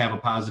we did have a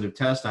positive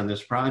test on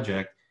this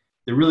project?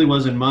 There really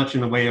wasn't much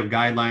in the way of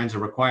guidelines or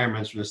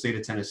requirements from the state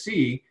of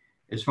Tennessee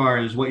as far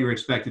as what you were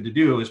expected to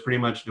do is pretty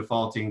much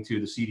defaulting to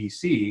the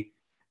CDC.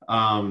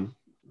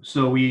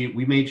 So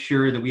we made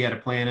sure that we had a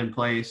plan in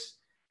place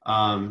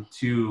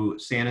to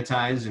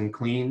sanitize and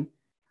clean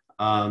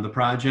the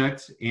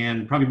project,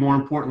 and probably more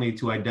importantly,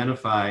 to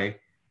identify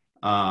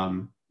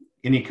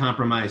any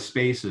compromised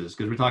spaces,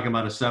 because we're talking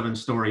about a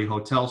 7-story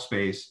hotel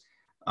space.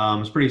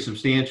 It's pretty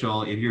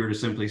substantial if you were to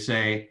simply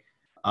say,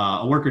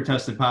 a worker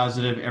tested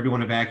positive,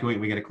 everyone evacuate,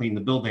 we got to clean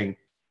the building.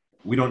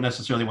 We don't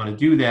necessarily want to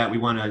do that. We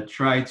want to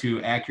try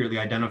to accurately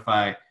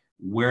identify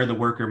where the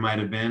worker might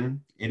have been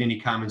and any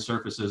common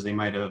surfaces they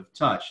might have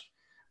touched.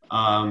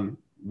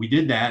 We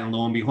did that, and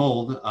lo and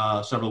behold,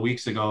 several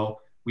weeks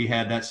ago, we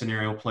had that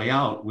scenario play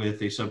out with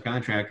a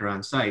subcontractor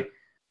on site.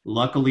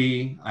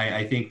 Luckily,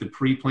 I think the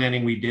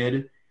pre-planning we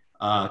did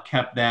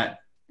kept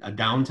that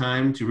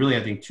downtime to really,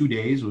 I think 2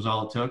 days was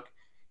all it took.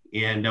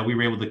 And we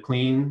were able to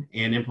clean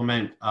and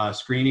implement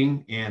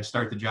screening and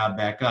start the job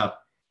back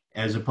up,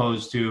 as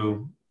opposed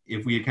to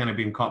if we had kind of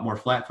been caught more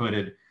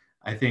flat-footed,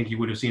 I think you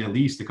would have seen at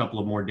least a couple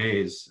of more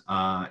days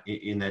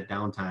in that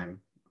downtime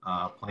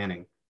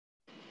planning.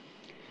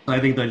 So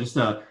I think that just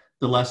the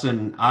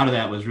lesson out of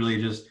that was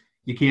really just,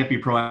 you can't be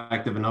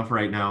proactive enough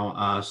right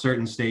now.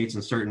 Certain states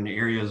and certain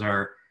areas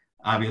are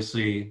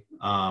obviously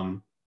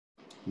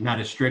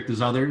not as strict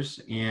as others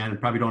and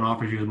probably don't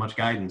offer you as much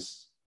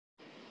guidance.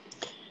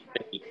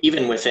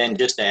 Even within,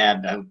 just to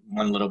add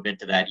one little bit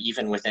to that,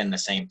 even within the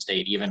same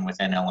state, even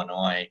within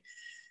Illinois,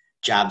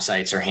 job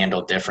sites are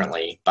handled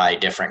differently by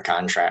different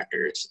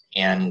contractors.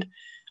 And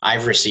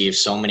I've received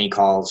so many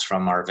calls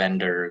from our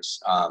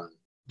vendors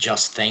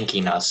just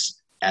thanking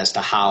us as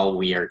to how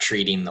we are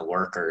treating the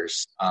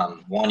workers.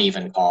 One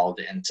even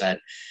called and said,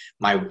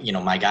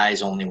 my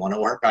guys only want to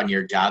work on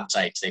your job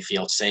sites. They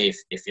feel safe.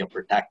 They feel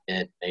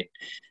protected.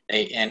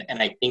 And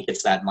I think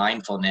it's that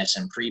mindfulness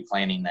and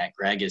pre-planning that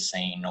Greg is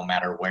saying, no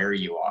matter where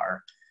you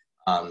are,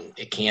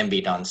 it can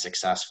be done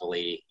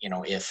successfully,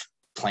 if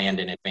planned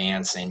in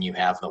advance and you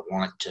have the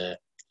want to.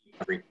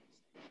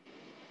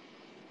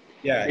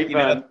 Yeah.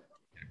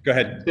 Go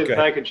ahead. If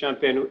I could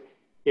jump in,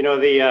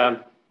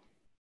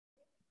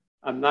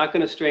 I'm not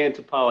going to stray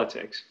into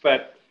politics,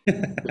 but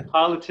the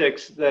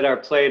politics that are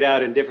played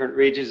out in different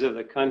regions of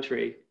the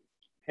country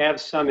have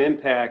some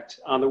impact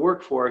on the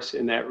workforce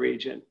in that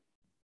region.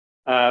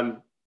 Let's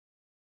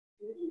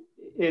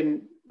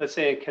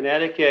say in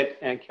Connecticut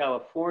and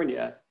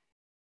California,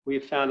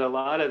 we've found a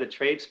lot of the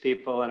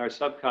tradespeople and our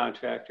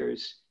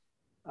subcontractors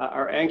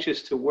are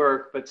anxious to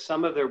work, but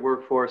some of their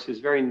workforce is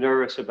very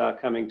nervous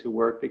about coming to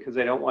work because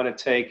they don't want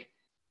to take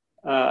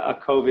a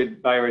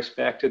COVID virus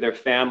back to their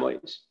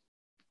families.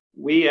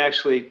 We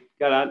actually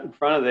got out in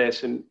front of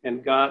this and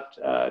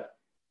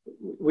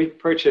we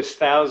purchased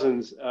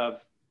thousands of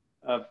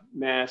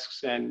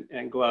masks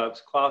and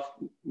gloves, cloth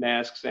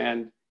masks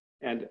and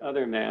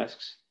other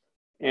masks.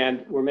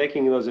 And we're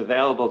making those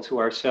available to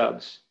our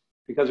subs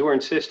because we're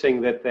insisting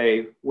that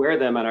they wear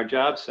them on our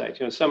job sites.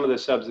 Some of the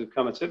subs have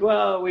come and said,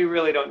 well, we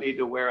really don't need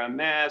to wear a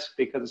mask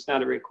because it's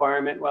not a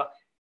requirement. Well,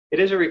 it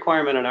is a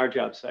requirement on our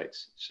job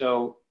sites.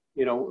 So,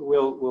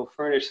 we'll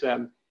furnish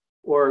them,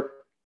 or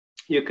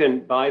you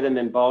can buy them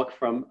in bulk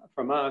from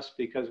us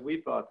because we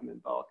bought them in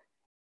bulk.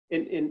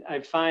 And I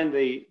find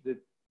the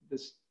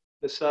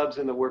subs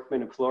and the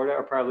workmen in Florida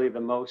are probably the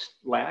most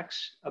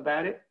lax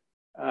about it.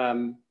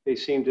 They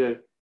seem to,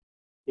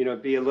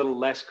 be a little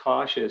less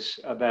cautious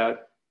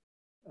about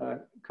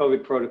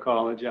COVID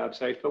protocol on the job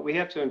sites, but we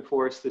have to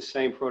enforce the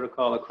same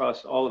protocol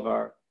across all of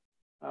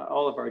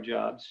our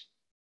jobs,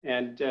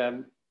 and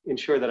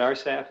ensure that our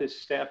staff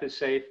is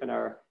safe and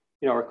our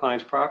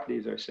clients'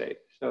 properties are safe.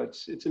 So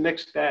it's a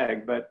mixed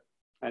bag, but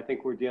I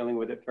think we're dealing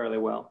with it fairly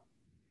well.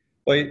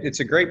 Well, it's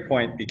a great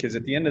point because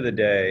at the end of the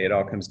day, it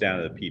all comes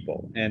down to the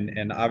people.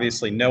 And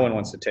obviously no one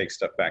wants to take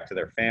stuff back to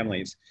their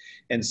families.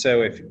 And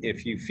so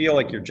if you feel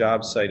like your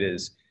job site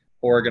is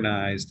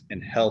organized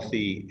and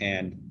healthy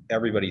and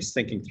everybody's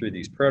thinking through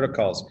these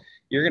protocols,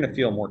 you're going to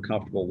feel more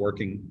comfortable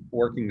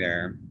working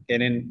there.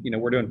 And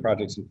we're doing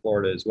projects in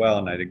Florida as well.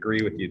 And I'd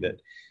agree with you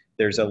that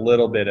there's a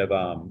little bit of,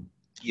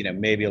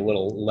 maybe a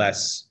little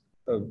less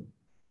of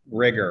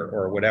rigor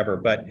or whatever.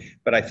 But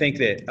I think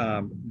that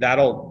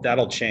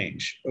that'll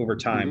change over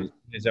time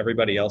as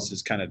everybody else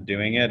is kind of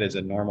doing it as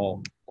a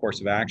normal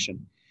course of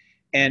action.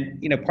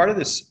 And part of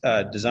this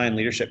design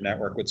leadership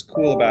network, what's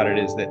cool about it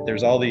is that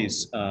there's all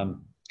these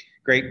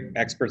great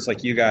experts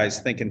like you guys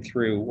thinking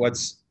through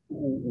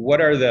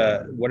what are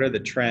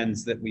the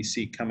trends that we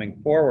see coming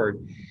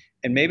forward.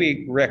 And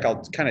maybe Rick,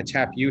 I'll kind of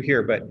tap you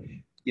here, but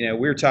we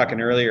were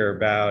talking earlier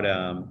about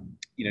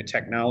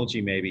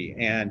technology maybe,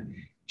 and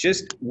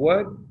just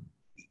what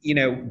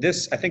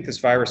I think this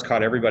virus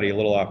caught everybody a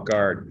little off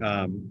guard,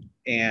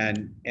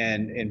 and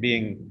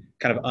being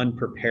kind of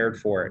unprepared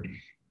for it.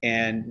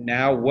 And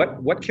now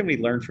what can we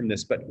learn from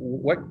this? But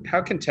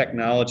how can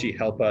technology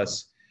help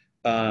us,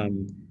 a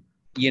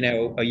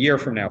year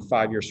from now,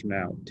 5 years from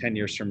now, 10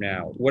 years from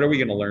now? What are we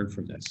going to learn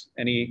from this?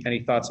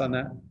 Any thoughts on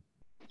that?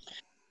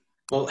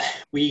 Well,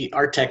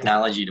 our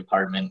technology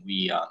department,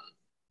 we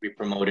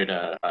promoted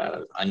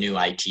a new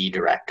IT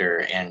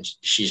director, and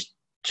she's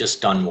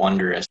just done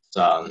wondrous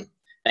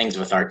things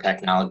with our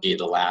technology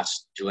the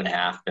last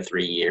 2.5 to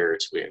 3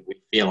 years. We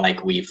feel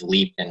like we've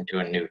leaped into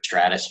a new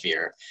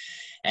stratosphere.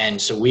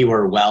 And so we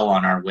were well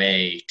on our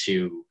way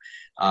to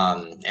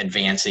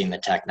advancing the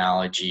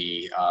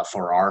technology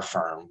for our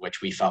firm,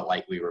 which we felt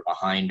like we were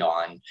behind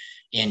on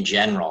in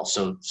general.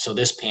 So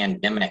this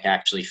pandemic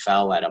actually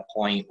fell at a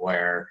point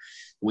where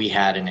we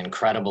had an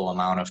incredible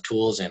amount of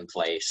tools in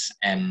place.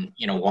 And,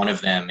 one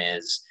of them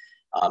is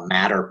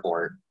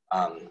Matterport,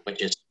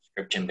 which is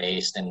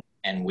subscription-based.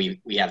 And we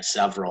have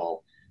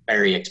several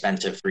very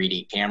expensive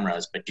 3D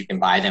cameras, but you can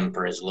buy them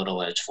for as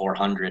little as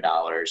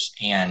 $400.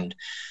 And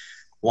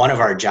one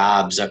of our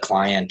jobs, a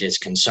client is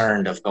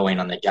concerned of going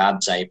on the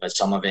job site, but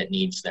some of it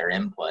needs their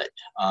input.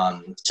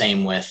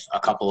 Same with a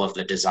couple of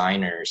the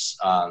designers.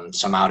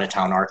 Some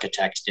out-of-town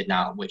architects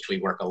which we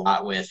work a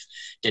lot with,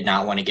 did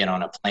not want to get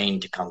on a plane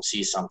to come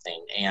see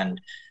something.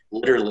 And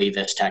literally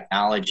this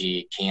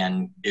technology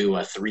can do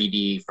a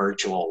 3D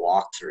virtual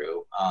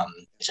walkthrough.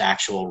 It's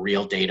actual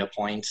real data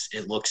points.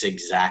 It looks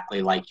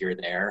exactly like you're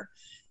there.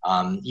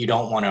 You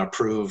don't want to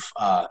approve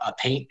a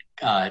paint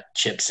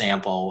chip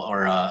sample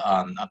or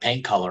a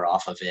paint color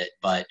off of it,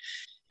 but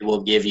it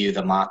will give you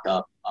the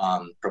mock-up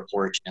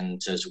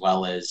proportions as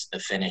well as the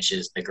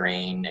finishes, the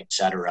grain,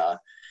 etc.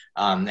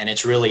 And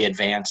it's really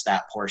advanced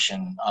that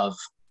portion of,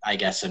 I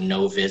guess, a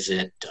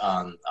no-visit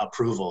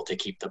approval to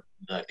keep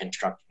the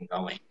construction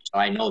going. So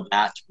I know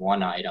that's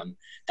one item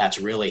that's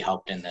really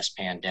helped in this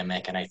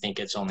pandemic, and I think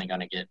it's only going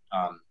to get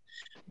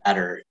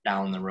better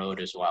down the road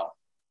as well.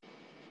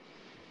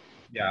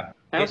 Yeah.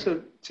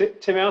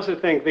 Tim, I also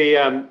think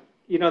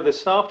the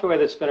software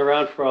that's been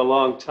around for a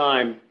long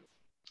time,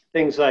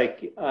 things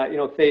like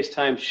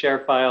FaceTime,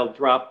 ShareFile,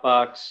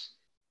 Dropbox,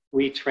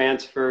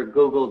 WeTransfer,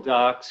 Google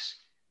Docs.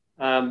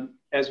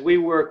 As we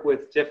work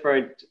with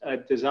different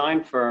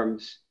design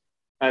firms,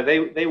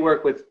 they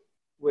work with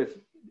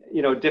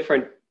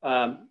different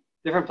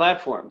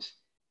platforms.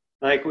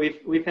 Like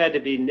we've had to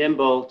be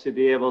nimble to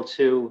be able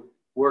to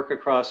work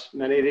across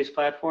many of these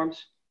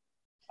platforms.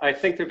 I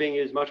think they're being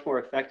used much more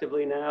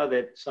effectively now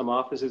that some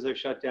offices are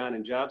shut down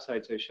and job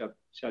sites are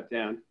shut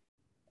down.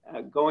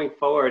 Going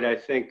forward, I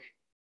think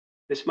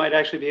this might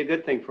actually be a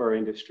good thing for our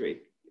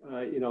industry.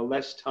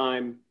 Less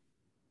time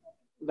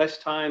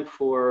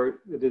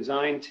for the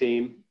design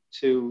team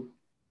to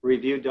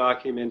review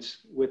documents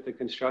with the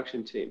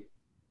construction team.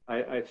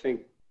 I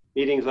think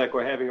meetings like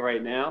we're having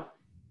right now,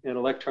 an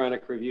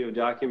electronic review of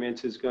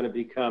documents is going to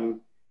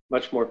become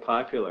much more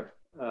popular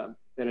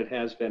than it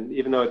has been,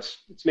 even though it's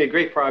made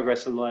great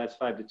progress in the last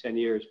 5 to 10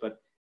 years.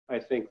 But I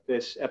think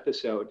this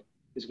episode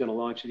is going to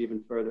launch it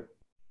even further.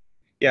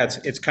 Yeah,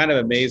 it's kind of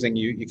amazing.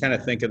 You kind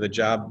of think of the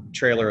job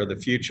trailer of the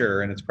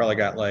future, and it's probably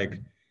got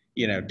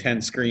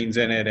 10 screens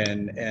in it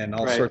and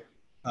all sorts.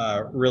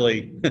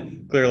 Really,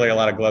 clearly a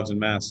lot of gloves and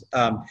masks.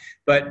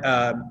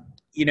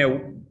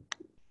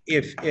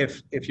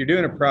 If you're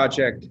doing a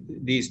project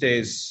these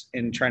days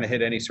and trying to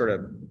hit any sort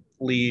of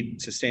LEED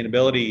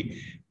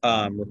sustainability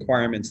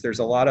requirements, there's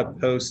a lot of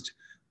post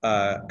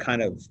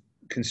kind of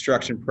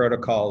construction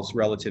protocols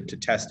relative to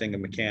testing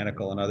and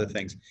mechanical and other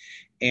things.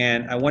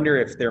 And I wonder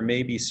if there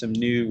may be some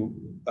new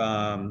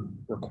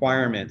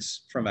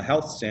requirements from a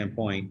health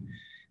standpoint.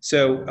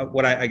 So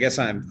what I guess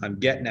I'm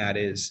getting at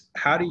is,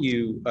 how do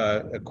you,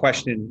 a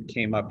question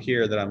came up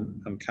here that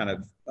I'm kind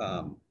of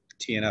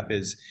teeing up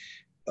is,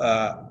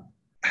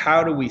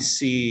 how do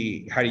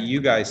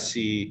you guys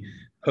see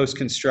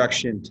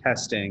post-construction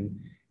testing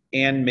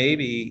and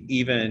maybe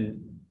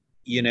even,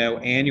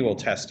 annual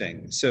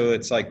testing? So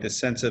it's like the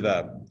sense of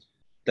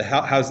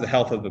how's the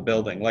health of the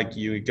building? Like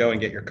you go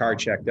and get your car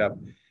checked up,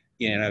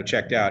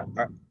 checked out.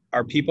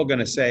 Are people going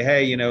to say,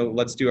 hey,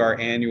 let's do our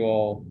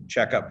annual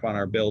checkup on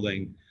our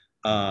building?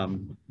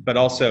 But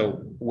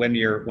also when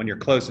you're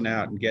closing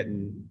out and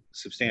getting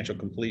substantial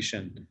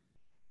completion,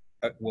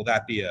 will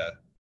that be a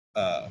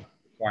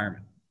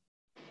requirement?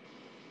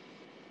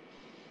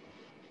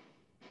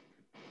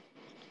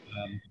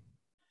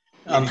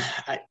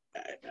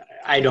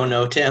 I don't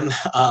know, Tim.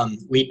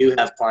 We do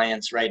have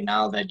clients right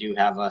now that do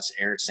have us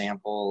air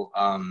sample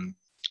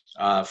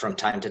from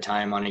time to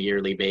time on a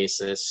yearly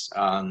basis,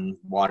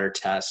 water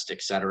test,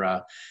 et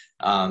cetera.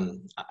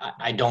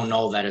 I don't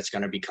know that it's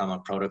going to become a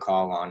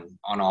protocol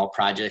on all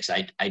projects.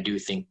 I do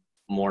think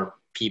more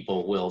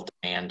people will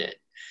demand it.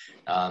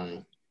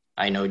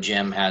 I know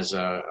Jim has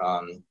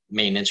a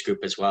maintenance group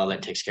as well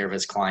that takes care of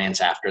his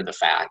clients after the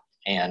fact.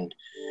 And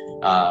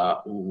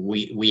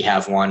we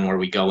have one where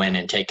we go in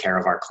and take care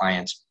of our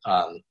clients'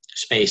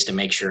 space to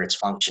make sure it's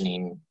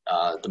functioning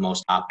the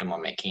most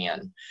optimum it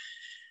can.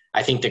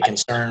 I think the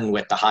concern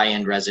with the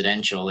high-end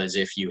residential is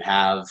if you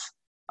have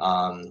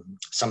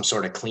some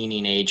sort of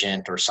cleaning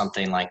agent or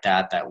something like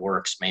that that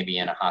works maybe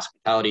in a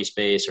hospitality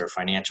space or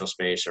financial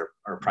space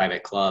or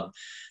private club,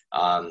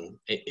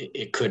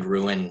 it could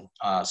ruin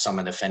some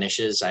of the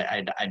finishes.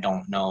 I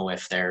don't know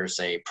if there's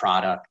a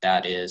product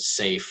that is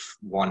safe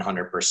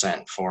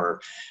 100% for,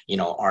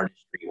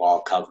 artistry wall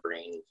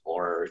covering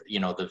or,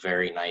 the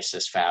very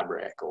nicest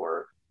fabric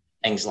or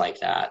things like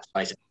that.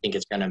 I think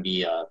it's going to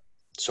be a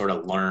sort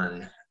of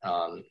learn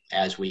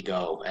as we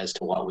go as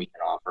to what we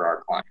can offer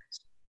our clients.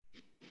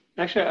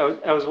 Actually,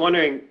 I was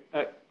wondering,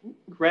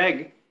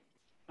 Greg,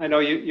 I know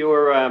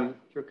your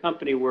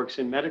company works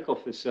in medical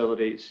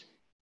facilities.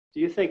 Do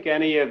you think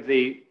any of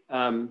the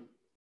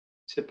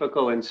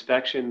typical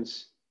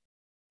inspections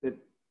that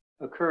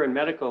occur in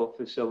medical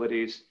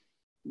facilities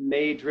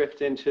may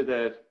drift into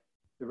the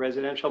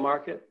residential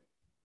market?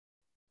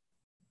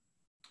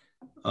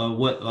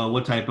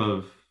 What type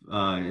of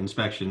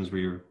inspections were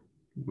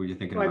you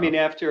thinking about? I mean,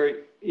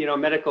 after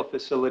medical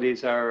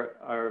facilities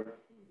are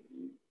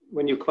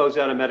when you close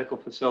out a medical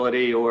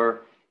facility,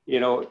 or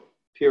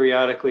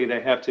periodically they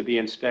have to be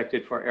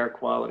inspected for air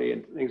quality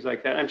and things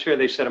like that. I'm sure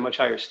they set a much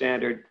higher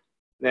standard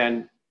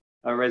than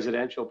a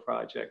residential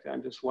project.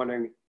 I'm just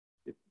wondering,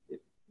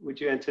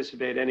 would you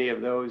anticipate any of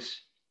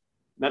those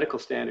medical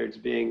standards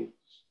being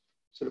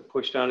sort of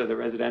pushed onto the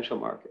residential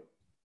market?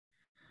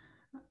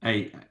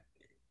 I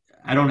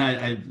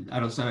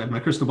don't say my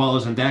crystal ball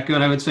isn't that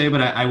good, I would say,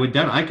 but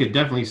I could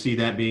definitely see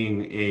that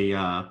being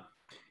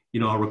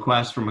a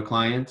request from a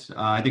client.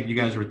 I think you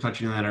guys were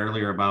touching on that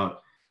earlier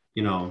about,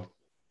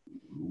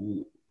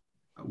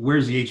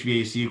 where's the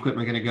HVAC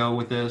equipment going to go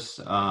with this?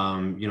 What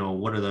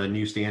are the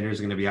new standards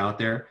going to be out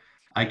there?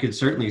 I could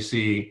certainly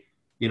see,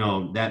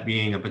 that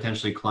being a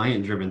potentially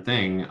client-driven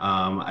thing.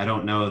 I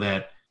don't know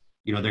that,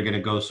 they're going to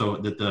go so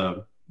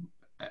that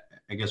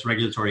I guess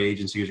regulatory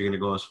agencies are going to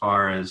go as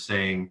far as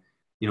saying,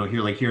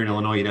 here in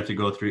Illinois, you'd have to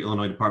go through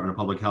Illinois Department of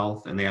Public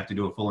Health and they have to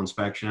do a full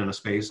inspection in a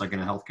space like in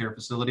a healthcare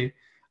facility.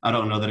 I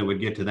don't know that it would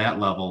get to that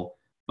level,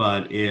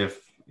 but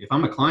if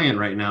I'm a client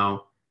right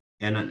now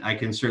and I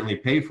can certainly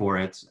pay for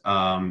it,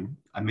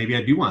 maybe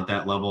I do want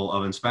that level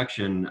of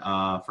inspection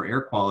for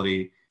air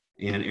quality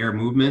and air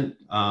movement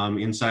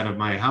inside of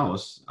my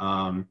house,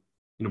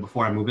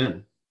 before I move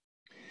in.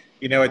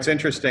 It's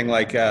interesting.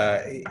 Like,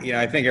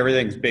 I think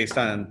everything's based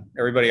on,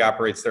 everybody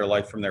operates their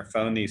life from their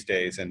phone these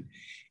days. And,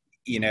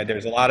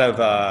 there's a lot of,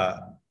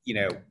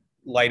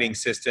 lighting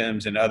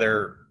systems and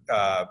other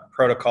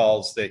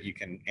protocols that you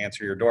can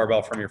answer your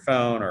doorbell from your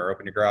phone or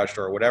open your garage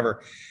door or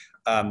whatever.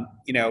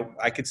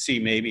 I could see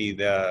maybe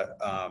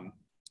the,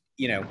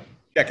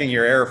 checking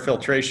your air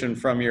filtration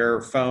from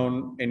your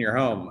phone in your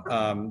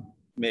home,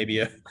 maybe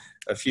a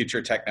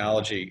future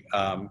technology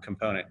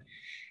component.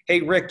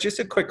 Hey, Rick, just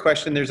a quick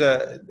question.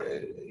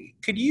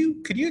 Could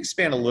you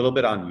expand a little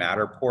bit on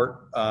Matterport?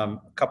 A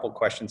couple of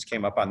questions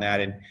came up on that,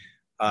 and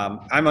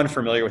I'm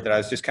unfamiliar with it. I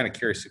was just kind of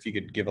curious if you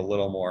could give a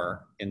little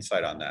more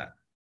insight on that.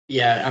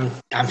 Yeah,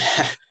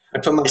 I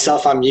put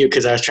myself on mute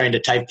because I was trying to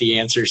type the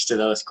answers to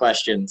those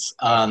questions.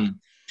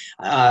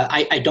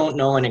 I don't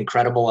know an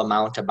incredible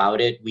amount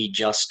about it. We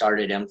just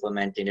started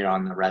implementing it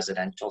on the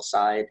residential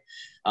side.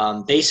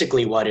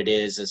 Basically what it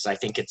is I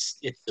think it's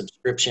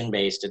subscription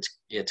based,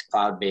 it's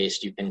cloud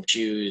based. You can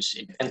choose,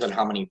 it depends on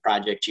how many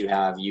projects you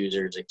have,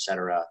 users,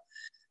 etc.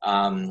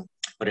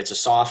 But it's a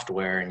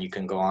software and you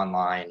can go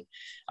online.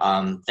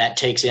 That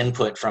takes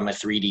input from a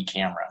 3D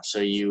camera. So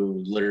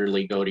you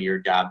literally go to your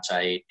job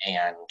site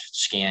and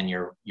scan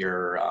your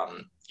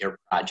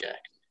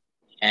project.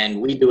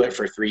 And we do it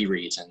for 3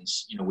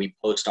 reasons. We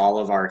post all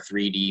of our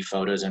 3D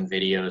photos and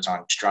videos on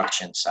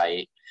Construction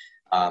Site.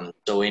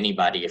 So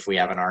anybody, if we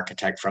have an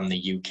architect from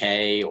the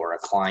UK or a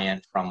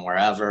client from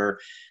wherever,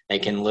 they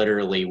can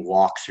literally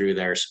walk through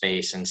their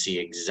space and see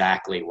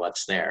exactly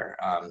what's there.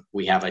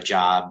 We have a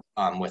job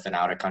with an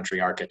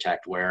out-of-country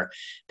architect where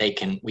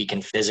we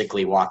can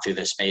physically walk through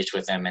the space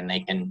with them, and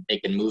they can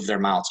move their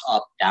mouse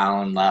up,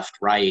 down, left,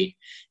 right,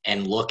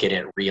 and look at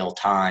it real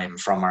time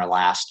from our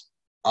last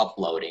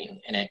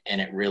uploading, and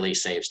it really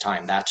saves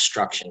time. That's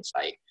Construction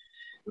Site.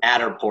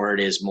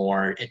 Matterport is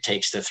more, it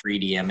takes the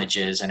 3D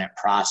images and it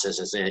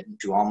processes it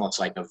to almost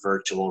like a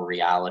virtual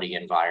reality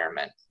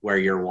environment where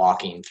you're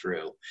walking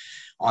through.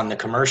 On the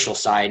commercial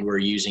side, we're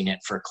using it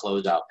for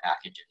closeout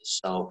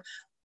packages. So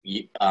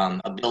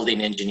a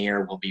building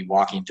engineer will be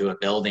walking through a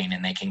building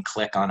and they can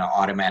click on an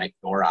automatic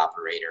door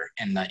operator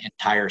and the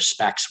entire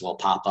specs will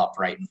pop up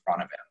right in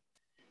front of him.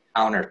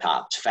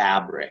 Countertops,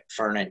 fabric,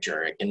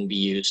 furniture, it can be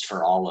used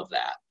for all of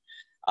that.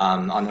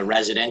 On the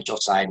residential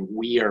side,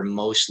 we are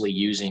mostly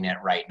using it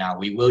right now.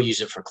 We will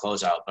use it for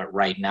closeout, but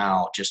right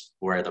now, just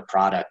where the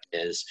product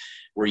is,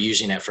 we're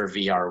using it for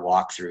VR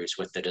walkthroughs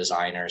with the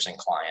designers and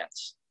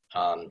clients,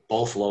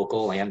 both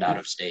local and out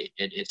of state.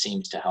 It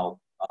seems to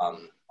help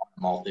on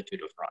a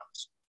multitude of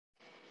fronts.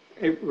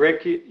 Hey,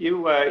 Rick,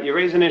 you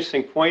raise an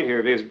interesting point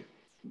here, because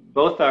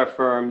both our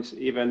firms,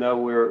 even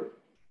though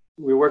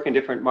we work in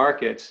different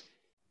markets,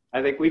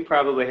 I think we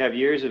probably have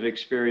years of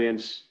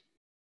experience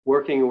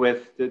working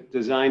with the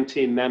design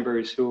team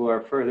members who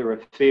are further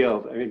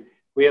afield. I mean,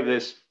 we have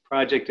this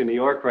project in New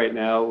York right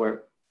now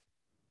where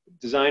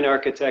design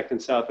architect in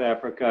South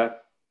Africa,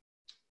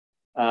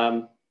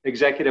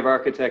 executive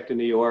architect in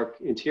New York,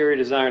 interior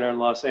designer in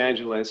Los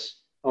Angeles,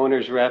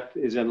 owner's rep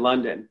is in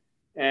London.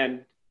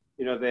 And,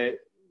 you know, the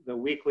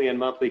weekly and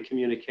monthly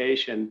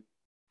communication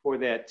for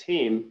that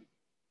team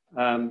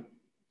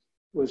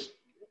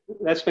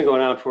that's been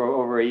going on for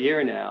over a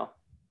year now.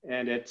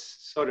 And it's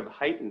sort of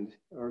heightened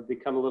or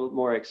become a little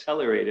more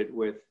accelerated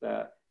with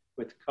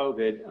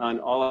COVID on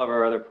all of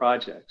our other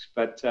projects.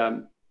 But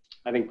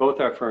I think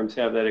both our firms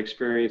have that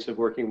experience of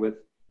working with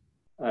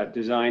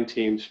design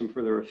teams from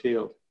further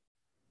afield.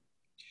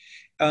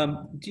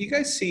 Do you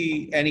guys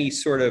see any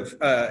sort of,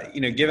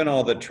 given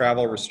all the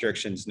travel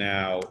restrictions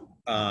now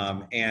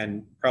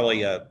and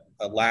probably a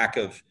lack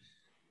of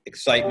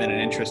excitement and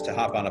interest to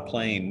hop on a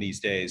plane these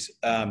days,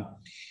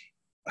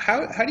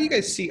 how do you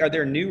guys see, are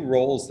there new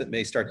roles that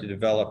may start to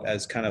develop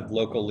as kind of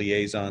local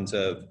liaisons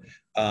of,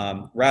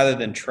 rather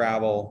than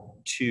travel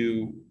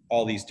to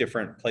all these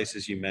different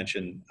places you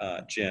mentioned,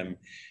 Jim,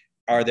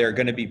 are there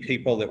going to be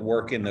people that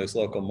work in those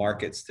local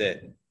markets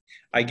that,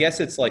 I guess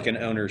it's like an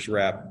owner's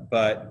rep,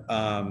 but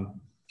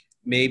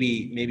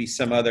maybe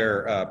some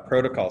other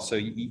protocol, so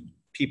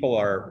people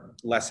are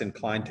less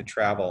inclined to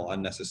travel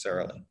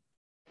unnecessarily?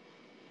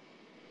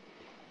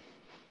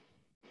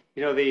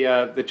 You know,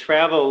 the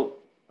travel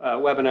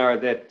webinar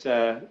that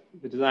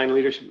the Design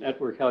Leadership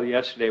Network held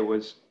yesterday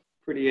was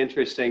pretty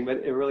interesting, but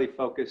it really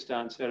focused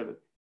on sort of a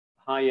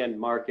high-end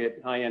market,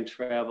 high-end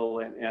travel,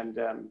 and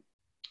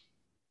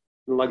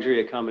luxury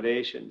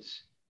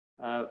accommodations.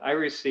 I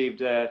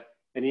received an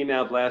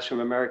email blast from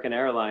American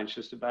Airlines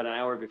just about an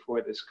hour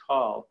before this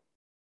call,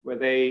 where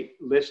they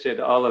listed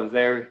all of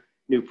their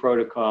new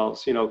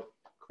protocols, you know,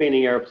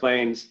 cleaning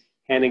airplanes,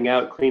 handing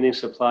out cleaning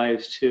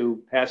supplies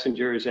to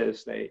passengers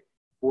as they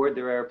board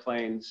their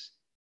airplanes,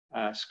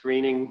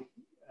 screening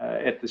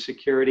at the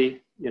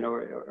security, you know,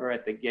 or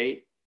at the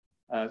gate,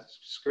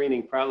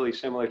 screening probably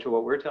similar to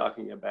what we're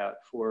talking about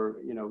for,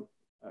 you know,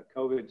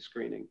 COVID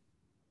screening.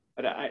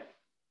 But I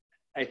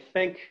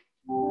think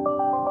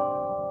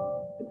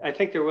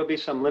there will be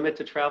some limit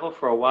to travel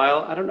for a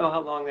while. I don't know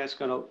how long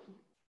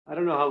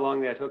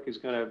that hook is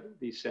going to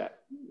be set.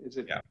 Is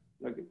it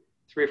like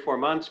 3 or 4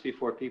 months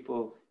before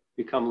people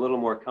become a little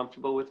more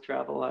comfortable with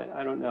travel?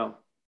 I don't know.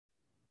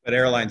 But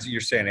airlines,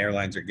 you're saying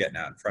airlines are getting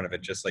out in front of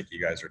it, just like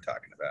you guys are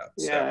talking about.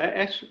 So. Yeah,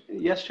 actually,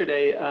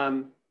 yesterday,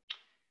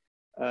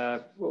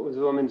 what was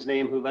the woman's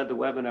name who led the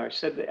webinar?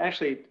 Said that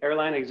actually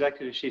airline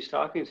executives she's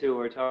talking to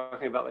were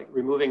talking about like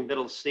removing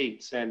middle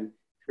seats and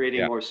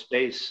creating more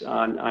space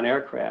on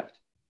aircraft,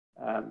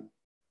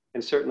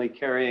 and certainly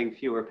carrying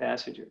fewer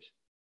passengers.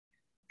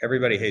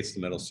 Everybody hates the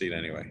middle seat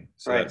anyway.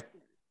 So right.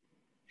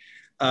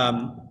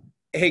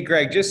 Hey,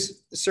 Greg,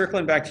 just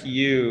circling back to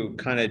you,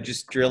 kind of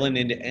just drilling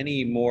into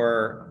any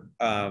more,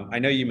 I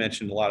know you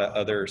mentioned a lot of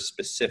other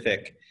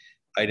specific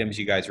items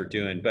you guys are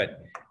doing,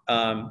 but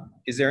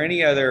is there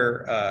any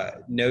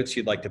other notes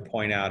you'd like to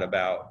point out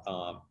about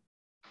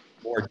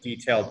more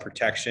detailed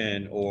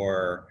protection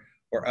or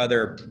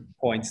other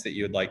points that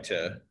you would like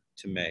to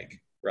make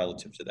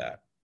relative to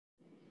that?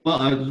 Well,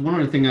 one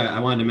other thing I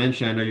wanted to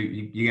mention, I know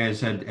you guys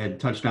had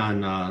touched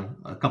on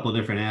a couple of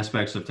different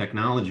aspects of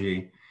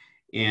technology.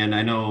 And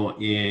I know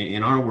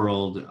in our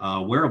world,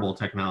 wearable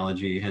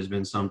technology has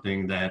been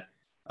something that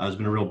has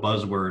been a real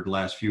buzzword the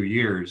last few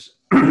years.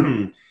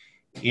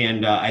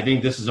 And I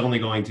think this is only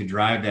going to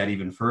drive that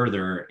even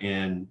further.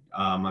 And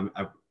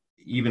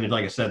even if,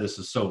 like I said, this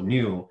is so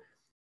new,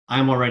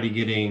 I'm already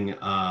getting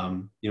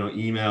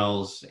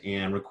emails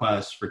and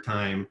requests for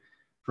time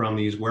from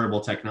these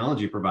wearable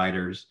technology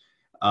providers,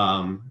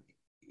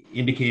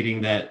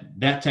 indicating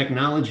that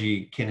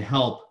technology can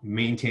help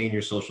maintain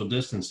your social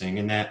distancing,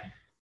 and that,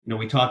 you know,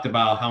 we talked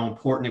about how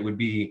important it would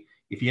be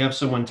if you have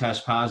someone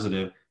test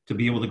positive to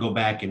be able to go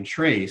back and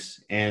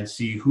trace and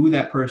see who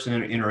that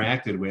person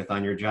interacted with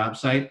on your job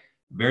site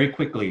very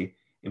quickly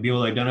and be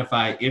able to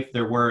identify if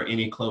there were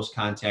any close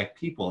contact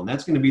people. And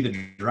that's going to be the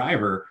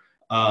driver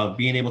of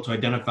being able to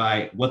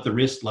identify what the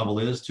risk level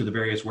is to the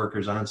various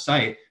workers on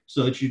site,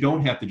 so that you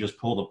don't have to just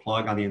pull the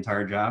plug on the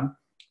entire job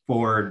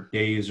for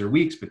days or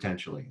weeks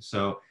potentially.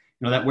 So,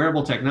 you know, that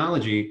wearable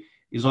technology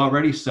is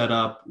already set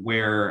up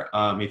where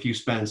if you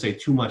spend, say,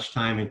 too much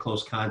time in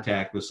close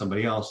contact with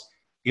somebody else,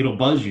 it'll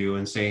buzz you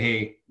and say,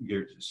 hey,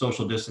 you're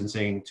social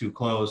distancing, too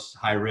close,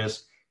 high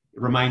risk.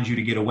 It reminds you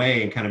to get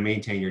away and kind of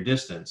maintain your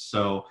distance.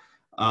 So,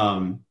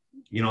 I'm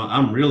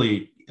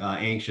really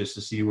anxious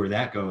to see where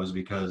that goes,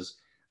 because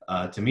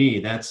to me,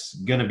 that's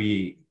going to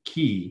be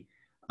key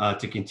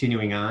to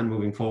continuing on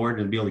moving forward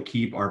and be able to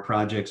keep our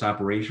projects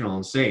operational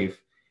and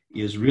safe,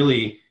 is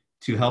really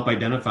to help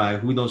identify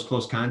who those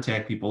close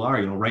contact people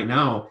are. Right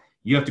now,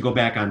 you have to go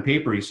back on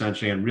paper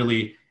essentially and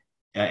really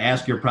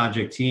ask your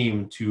project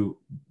team to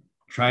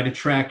try to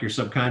track your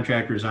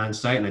subcontractors on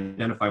site and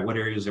identify what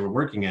areas they were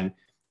working in,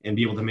 and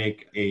be able to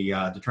make a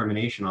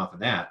determination off of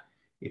that.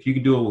 If you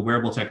could do it with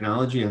wearable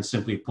technology and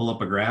simply pull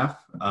up a graph,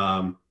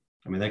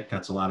 that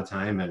cuts a lot of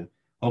time and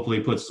hopefully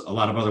puts a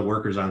lot of other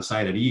workers on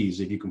site at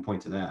ease, if you can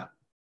point to that.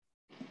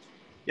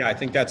 Yeah, I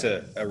think that's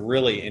a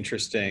really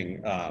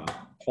interesting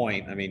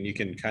point. You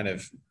can kind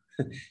of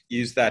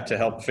use that to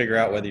help figure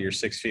out whether you're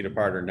 6 feet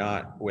apart or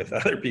not with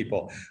other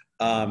people.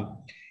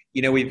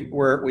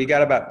 We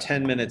got about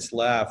 10 minutes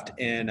left,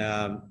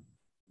 and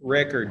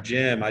Rick or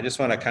Jim, I just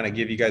want to kind of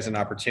give you guys an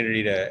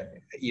opportunity to,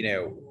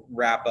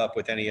 wrap up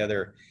with any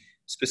other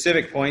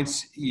specific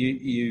points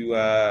you'd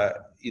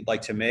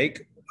like to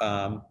make.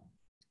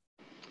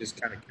 Just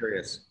kind of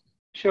curious.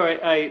 Sure.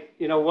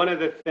 One of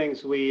the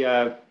things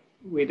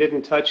we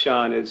didn't touch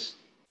on is,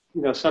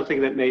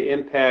 something that may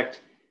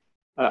impact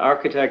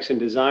architects and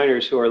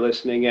designers who are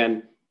listening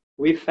in.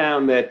 We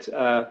found that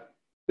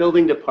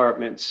building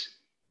departments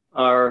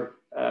are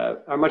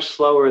much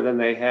slower than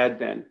they had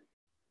been.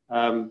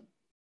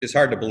 It's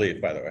hard to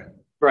believe, by the way.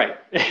 Right.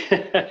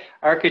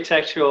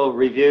 Architectural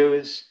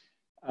reviews,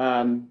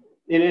 and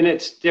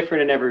it's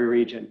different in every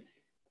region.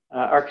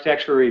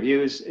 Architectural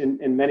reviews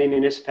in many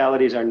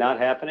municipalities are not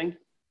happening,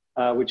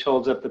 which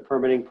holds up the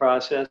permitting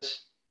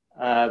process.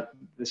 The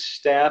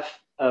staff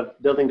of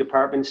building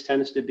departments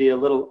tends to be a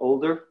little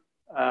older,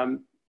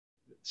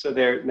 so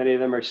many of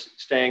them are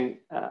staying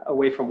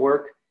away from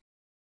work.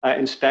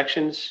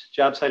 Inspections,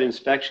 job site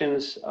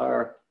inspections,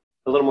 are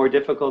a little more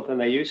difficult than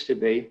they used to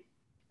be.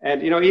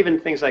 And, even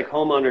things like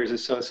homeowners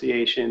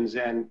associations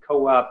and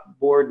co-op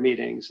board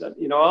meetings,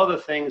 all the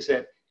things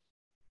that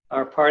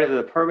are part of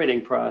the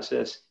permitting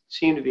process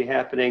seem to be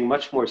happening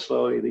much more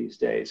slowly these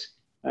days.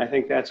 And I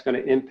think that's going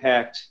to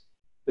impact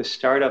the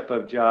startup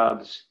of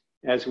jobs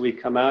as we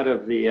come out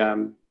of this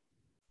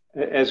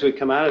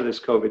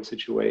COVID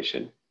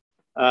situation.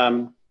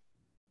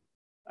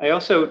 I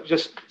also,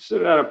 just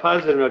sort of on a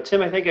positive note,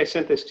 Tim, I think I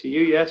sent this to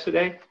you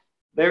yesterday.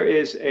 There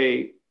is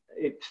a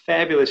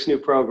fabulous new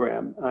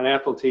program on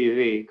Apple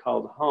TV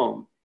called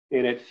Home,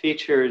 and it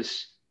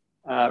features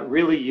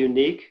really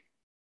unique,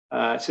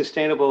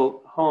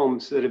 sustainable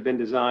homes that have been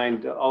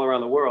designed all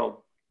around the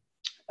world.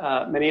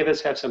 Many of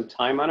us have some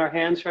time on our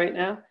hands right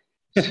now,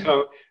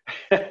 so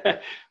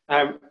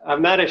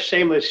I'm not a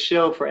shameless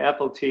shill for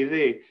Apple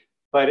TV,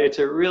 but it's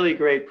a really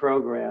great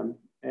program,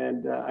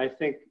 and I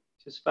think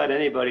just about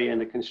anybody in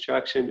the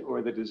construction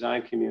or the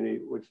design community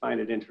would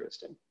find it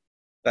interesting.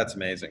 That's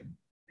amazing.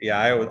 Yeah,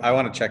 I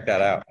want to check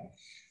that out.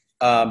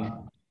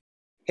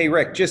 Hey,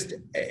 Rick, just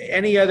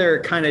any other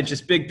kind of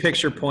just big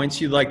picture points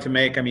you'd like to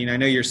make? I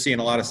know you're seeing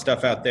a lot of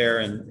stuff out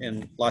there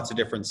in lots of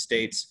different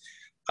states.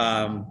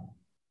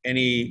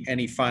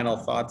 Any final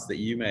thoughts that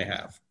you may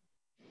have?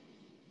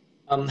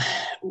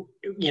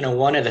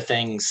 One of the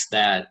things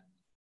that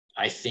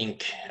I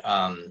think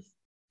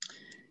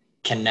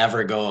can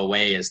never go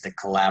away is the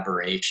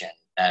collaboration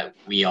that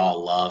we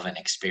all love and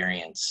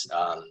experience.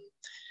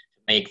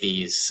 Make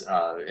these,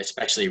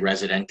 especially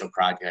residential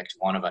projects,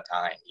 one of a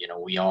kind.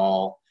 We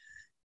all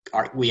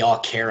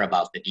care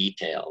about the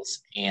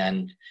details,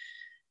 and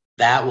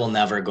that will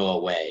never go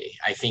away.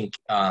 I think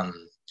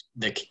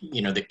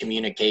the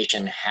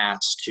communication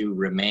has to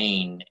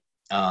remain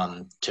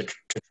to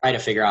try to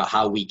figure out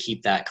how we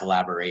keep that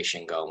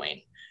collaboration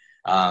going.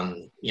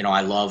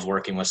 I love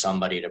working with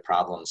somebody to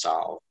problem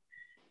solve,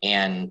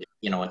 and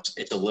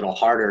it's a little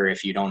harder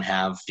if you don't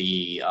have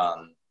the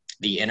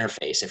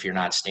interface, if you're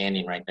not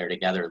standing right there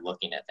together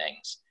looking at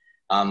things.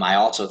 I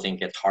also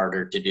think it's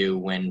harder to do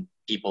when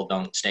people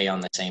don't stay on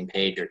the same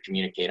page or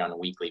communicate on a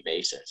weekly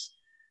basis.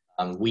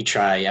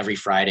 Every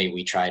Friday,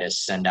 we try to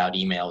send out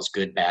emails,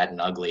 good, bad,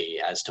 and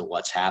ugly, as to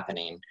what's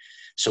happening,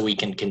 so we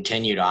can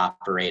continue to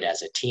operate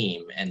as a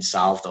team and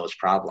solve those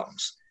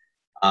problems.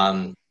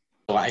 So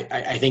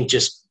I think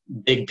just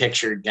big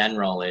picture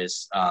general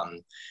is,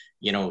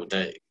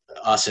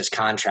 us as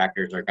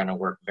contractors are going to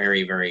work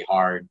very, very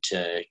hard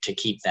to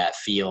keep that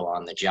feel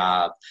on the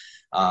job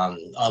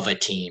of a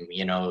team,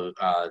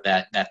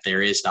 that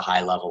there is the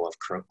high level of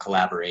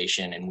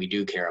collaboration, and we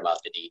do care about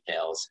the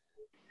details.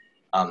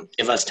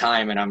 Give us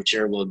time, and I'm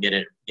sure we'll get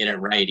it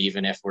right,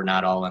 even if we're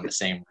not all in the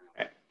same room.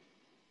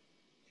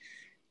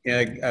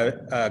 Yeah,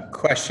 a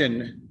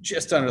question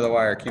just under the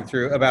wire came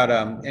through about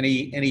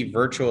any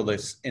virtual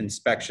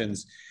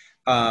inspections.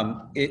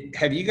 Have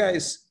you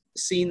guys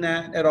seen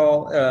that at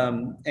all?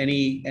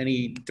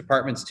 Any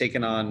departments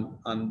taken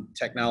on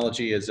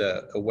technology as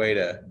a way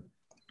to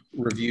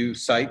review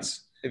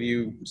sites? Have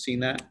you seen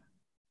that?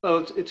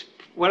 Well, it's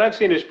what I've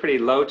seen is pretty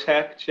low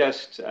tech.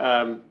 Just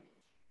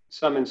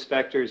some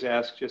inspectors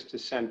ask just to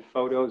send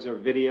photos or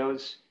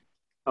videos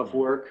of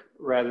work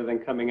rather than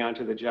coming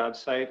onto the job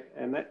site,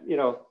 and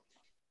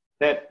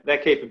that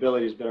that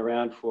capability has been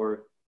around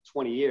for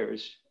 20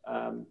 years.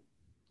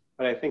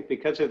 But I think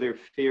because of their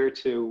fear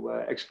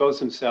to expose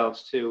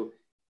themselves to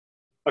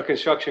a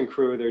construction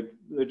crew,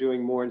 they're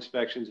doing more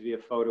inspections via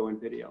photo and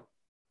video.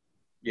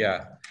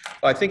 Yeah,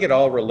 well, I think it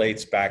all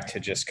relates back to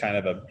just kind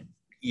of a,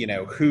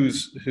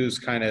 who's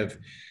kind of,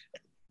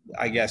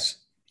 I guess,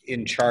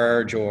 in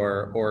charge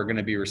or going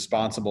to be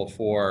responsible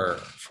for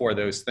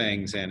those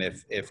things, and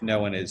if no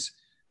one is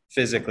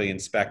physically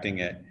inspecting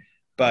it.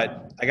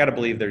 But I got to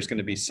believe there's going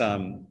to be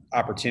some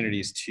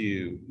opportunities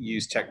to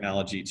use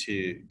technology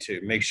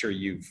to make sure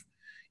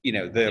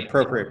the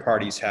appropriate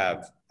parties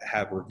have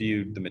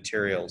reviewed the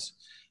materials.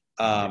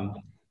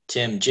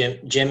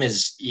 Jim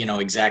is,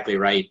 exactly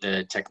right.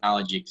 The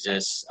technology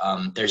exists.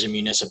 There's a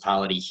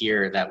municipality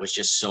here that was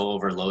just so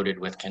overloaded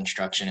with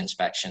construction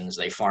inspections.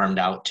 They farmed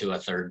out to a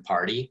third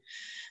party.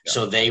 Yeah.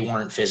 So they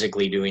weren't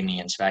physically doing the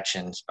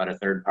inspections, but a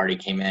third party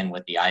came in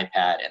with the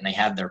iPad and they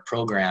had their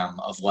program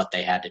of what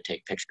they had to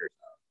take pictures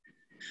of.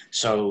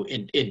 So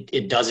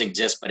it does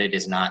exist, but it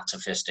is not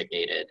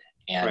sophisticated.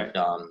 And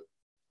right.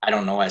 I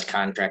don't know as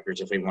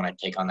contractors if we want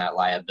to take on that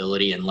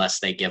liability unless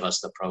they give us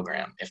the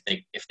program. If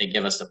they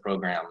give us the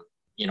program,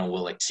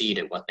 we'll exceed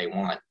at what they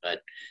want, but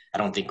I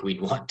don't think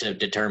we'd want to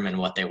determine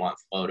what they want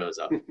photos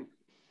of.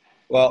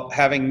 Well,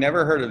 having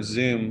never heard of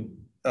Zoom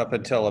up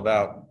until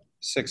about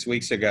 6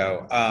 weeks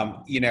ago,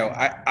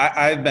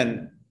 I've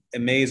been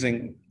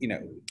amazingly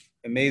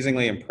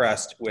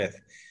impressed with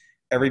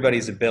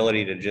everybody's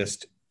ability to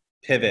just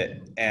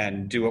pivot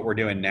and do what we're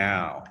doing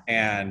now.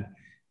 And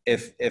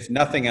if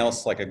nothing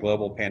else, like a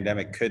global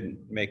pandemic couldn't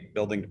make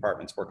building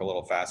departments work a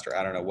little faster,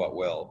 I don't know what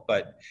will.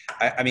 But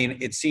I mean,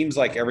 it seems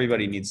like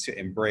everybody needs to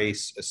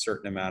embrace a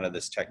certain amount of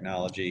this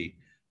technology.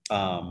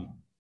 And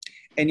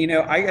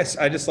I guess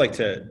I just like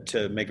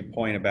to make a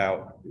point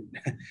about,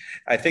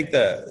 I think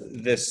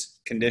this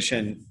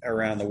condition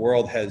around the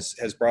world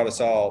has brought us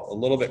all a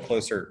little bit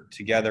closer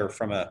together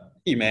from a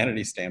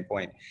humanity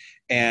standpoint,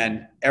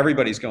 and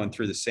everybody's going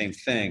through the same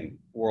thing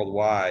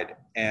worldwide.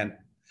 And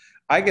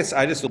I guess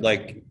I just would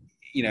like,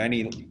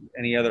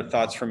 any other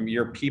thoughts from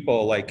your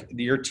people, like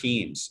your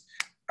teams?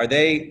 Are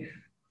they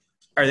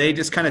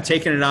just kind of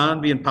taking it on,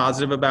 being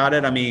positive about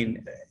it? I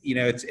mean,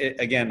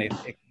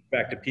 it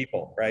back to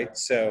people, right?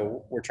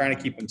 So we're trying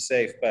to keep them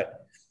safe,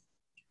 but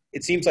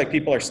it seems like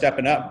people are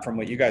stepping up from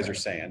what you guys are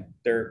saying.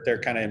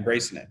 They're kind of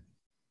embracing it.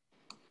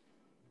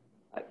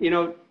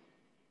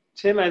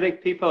 Tim, I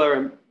think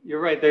you're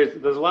right. There's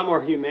a lot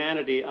more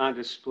humanity on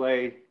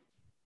display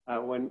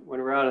when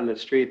we're out on the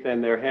street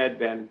than there had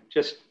been.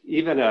 Just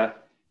even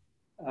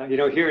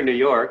here in New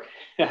York,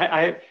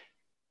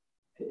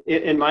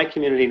 in my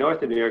community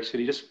north of New York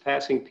City, just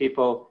passing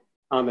people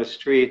on the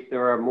street,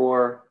 there are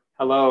more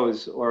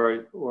hellos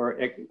or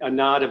a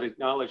nod of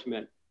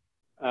acknowledgement.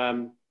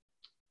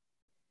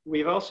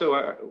 We've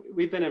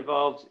been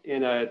involved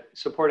in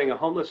supporting a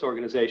homeless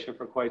organization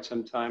for quite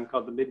some time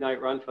called the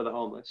Midnight Run for the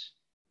Homeless.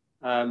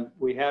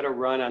 We had a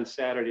run on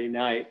Saturday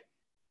night,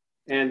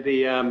 and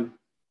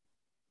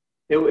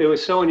it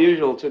was so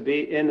unusual to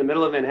be in the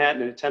middle of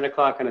Manhattan at 10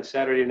 o'clock on a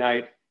Saturday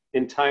night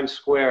in Times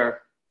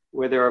Square,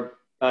 where there are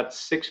about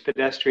 6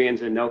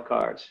 pedestrians and no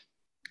cars.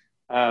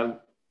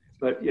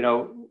 But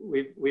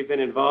we've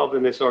been involved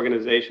in this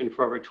organization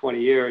for over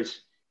 20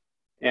 years,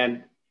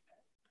 and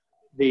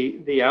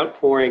the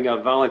outpouring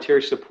of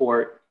volunteer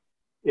support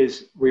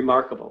is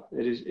remarkable.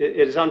 It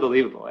is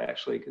unbelievable,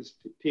 actually, because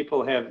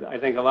people have, I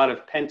think, a lot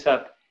of pent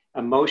up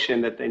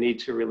emotion that they need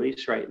to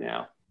release right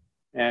now.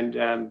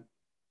 And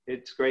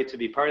it's great to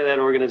be part of that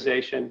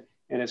organization,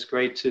 and it's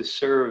great to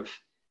serve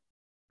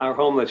our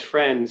homeless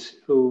friends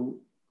who,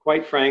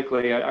 quite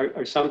frankly,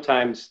 are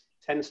sometimes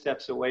 10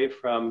 steps away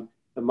from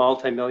the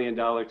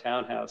multi-million-dollar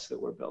townhouse that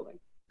we're building.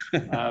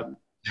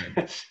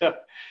 So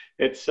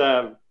it's,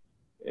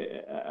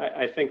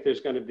 I think there's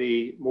going to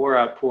be more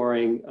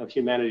outpouring of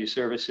humanity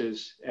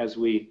services as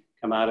we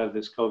come out of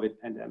this COVID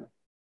pandemic.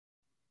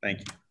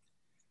 Thank you.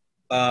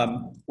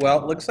 Well,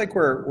 it looks like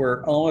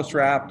we're almost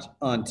wrapped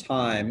on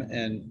time,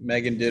 and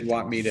Megan did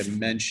want me to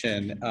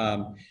mention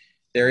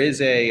there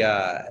is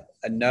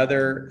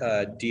another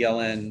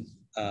DLN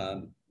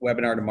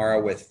webinar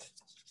tomorrow with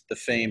the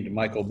famed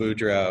Michael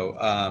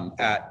Boudreau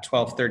at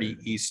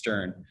 12:30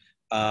 Eastern,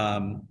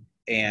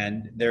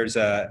 and there's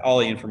all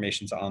the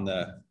information's on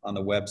the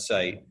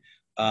website.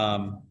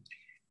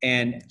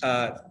 And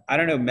I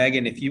don't know,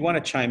 Megan, if you want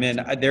to chime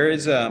in, there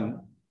is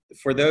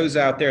for those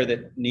out there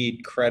that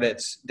need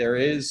credits, there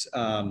is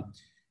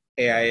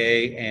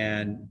AIA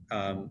and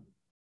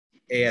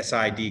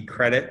ASID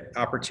credit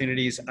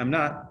opportunities.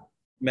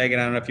 Megan,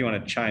 I don't know if you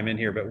want to chime in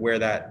here, but where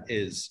that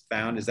is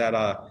found, is that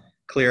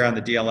clear on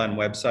the DLN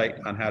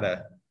website on how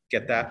to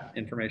get that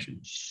information?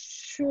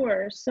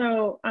 Sure.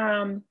 So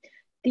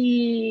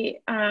the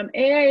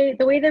AIA,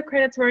 the way the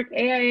credits work,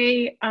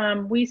 AIA,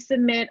 we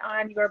submit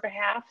on your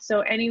behalf.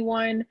 So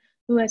anyone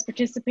who has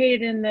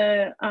participated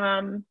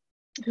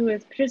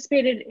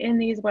in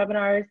these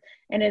webinars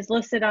and is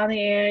listed on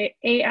the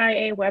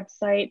AIA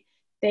website.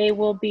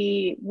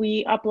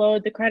 We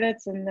upload the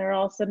credits and they're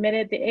all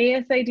submitted. The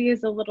ASID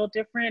is a little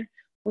different.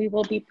 We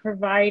will be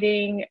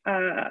providing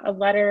a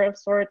letter of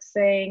sorts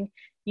saying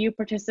you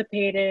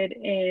participated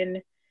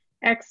in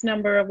X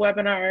number of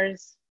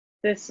webinars.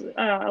 This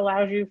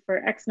allows you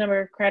for X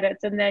number of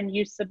credits, and then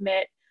you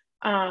submit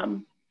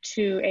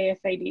to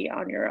ASID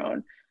on your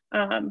own.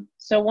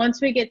 So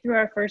once we get through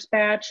our first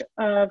batch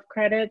of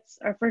credits,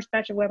 our first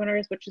batch of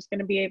webinars, which is going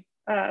to be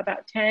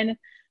about 10,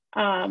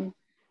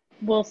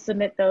 we'll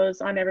submit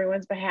those on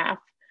everyone's behalf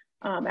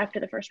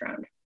after the first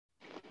round.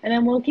 And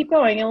then we'll keep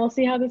going and we'll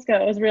see how this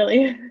goes,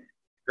 really.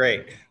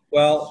 Great.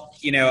 Well,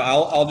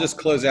 I'll just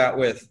close out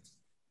with,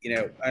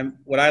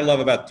 what I love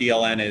about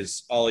DLN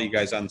is all of you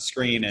guys on the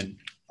screen and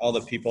all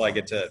the people I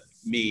get to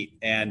meet.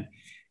 And,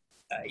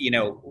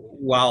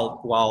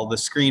 while the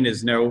screen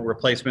is no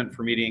replacement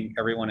for meeting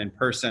everyone in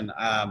person,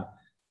 I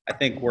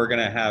think we're going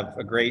to have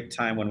a great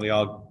time when we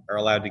all are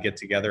allowed to get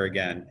together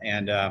again.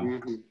 And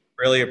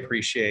really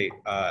appreciate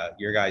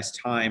your guys'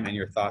 time and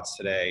your thoughts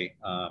today.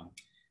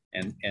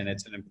 And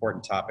it's an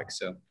important topic.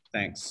 So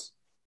thanks.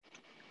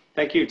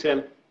 Thank you,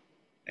 Tim.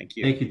 Thank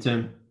you. Thank you,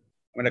 Tim.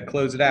 I'm going to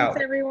close it out.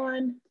 Thanks,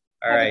 everyone.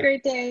 All Have right. a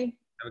great day.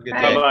 Have a good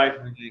Bye. day. Bye-bye.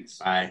 Thanks.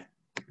 Bye.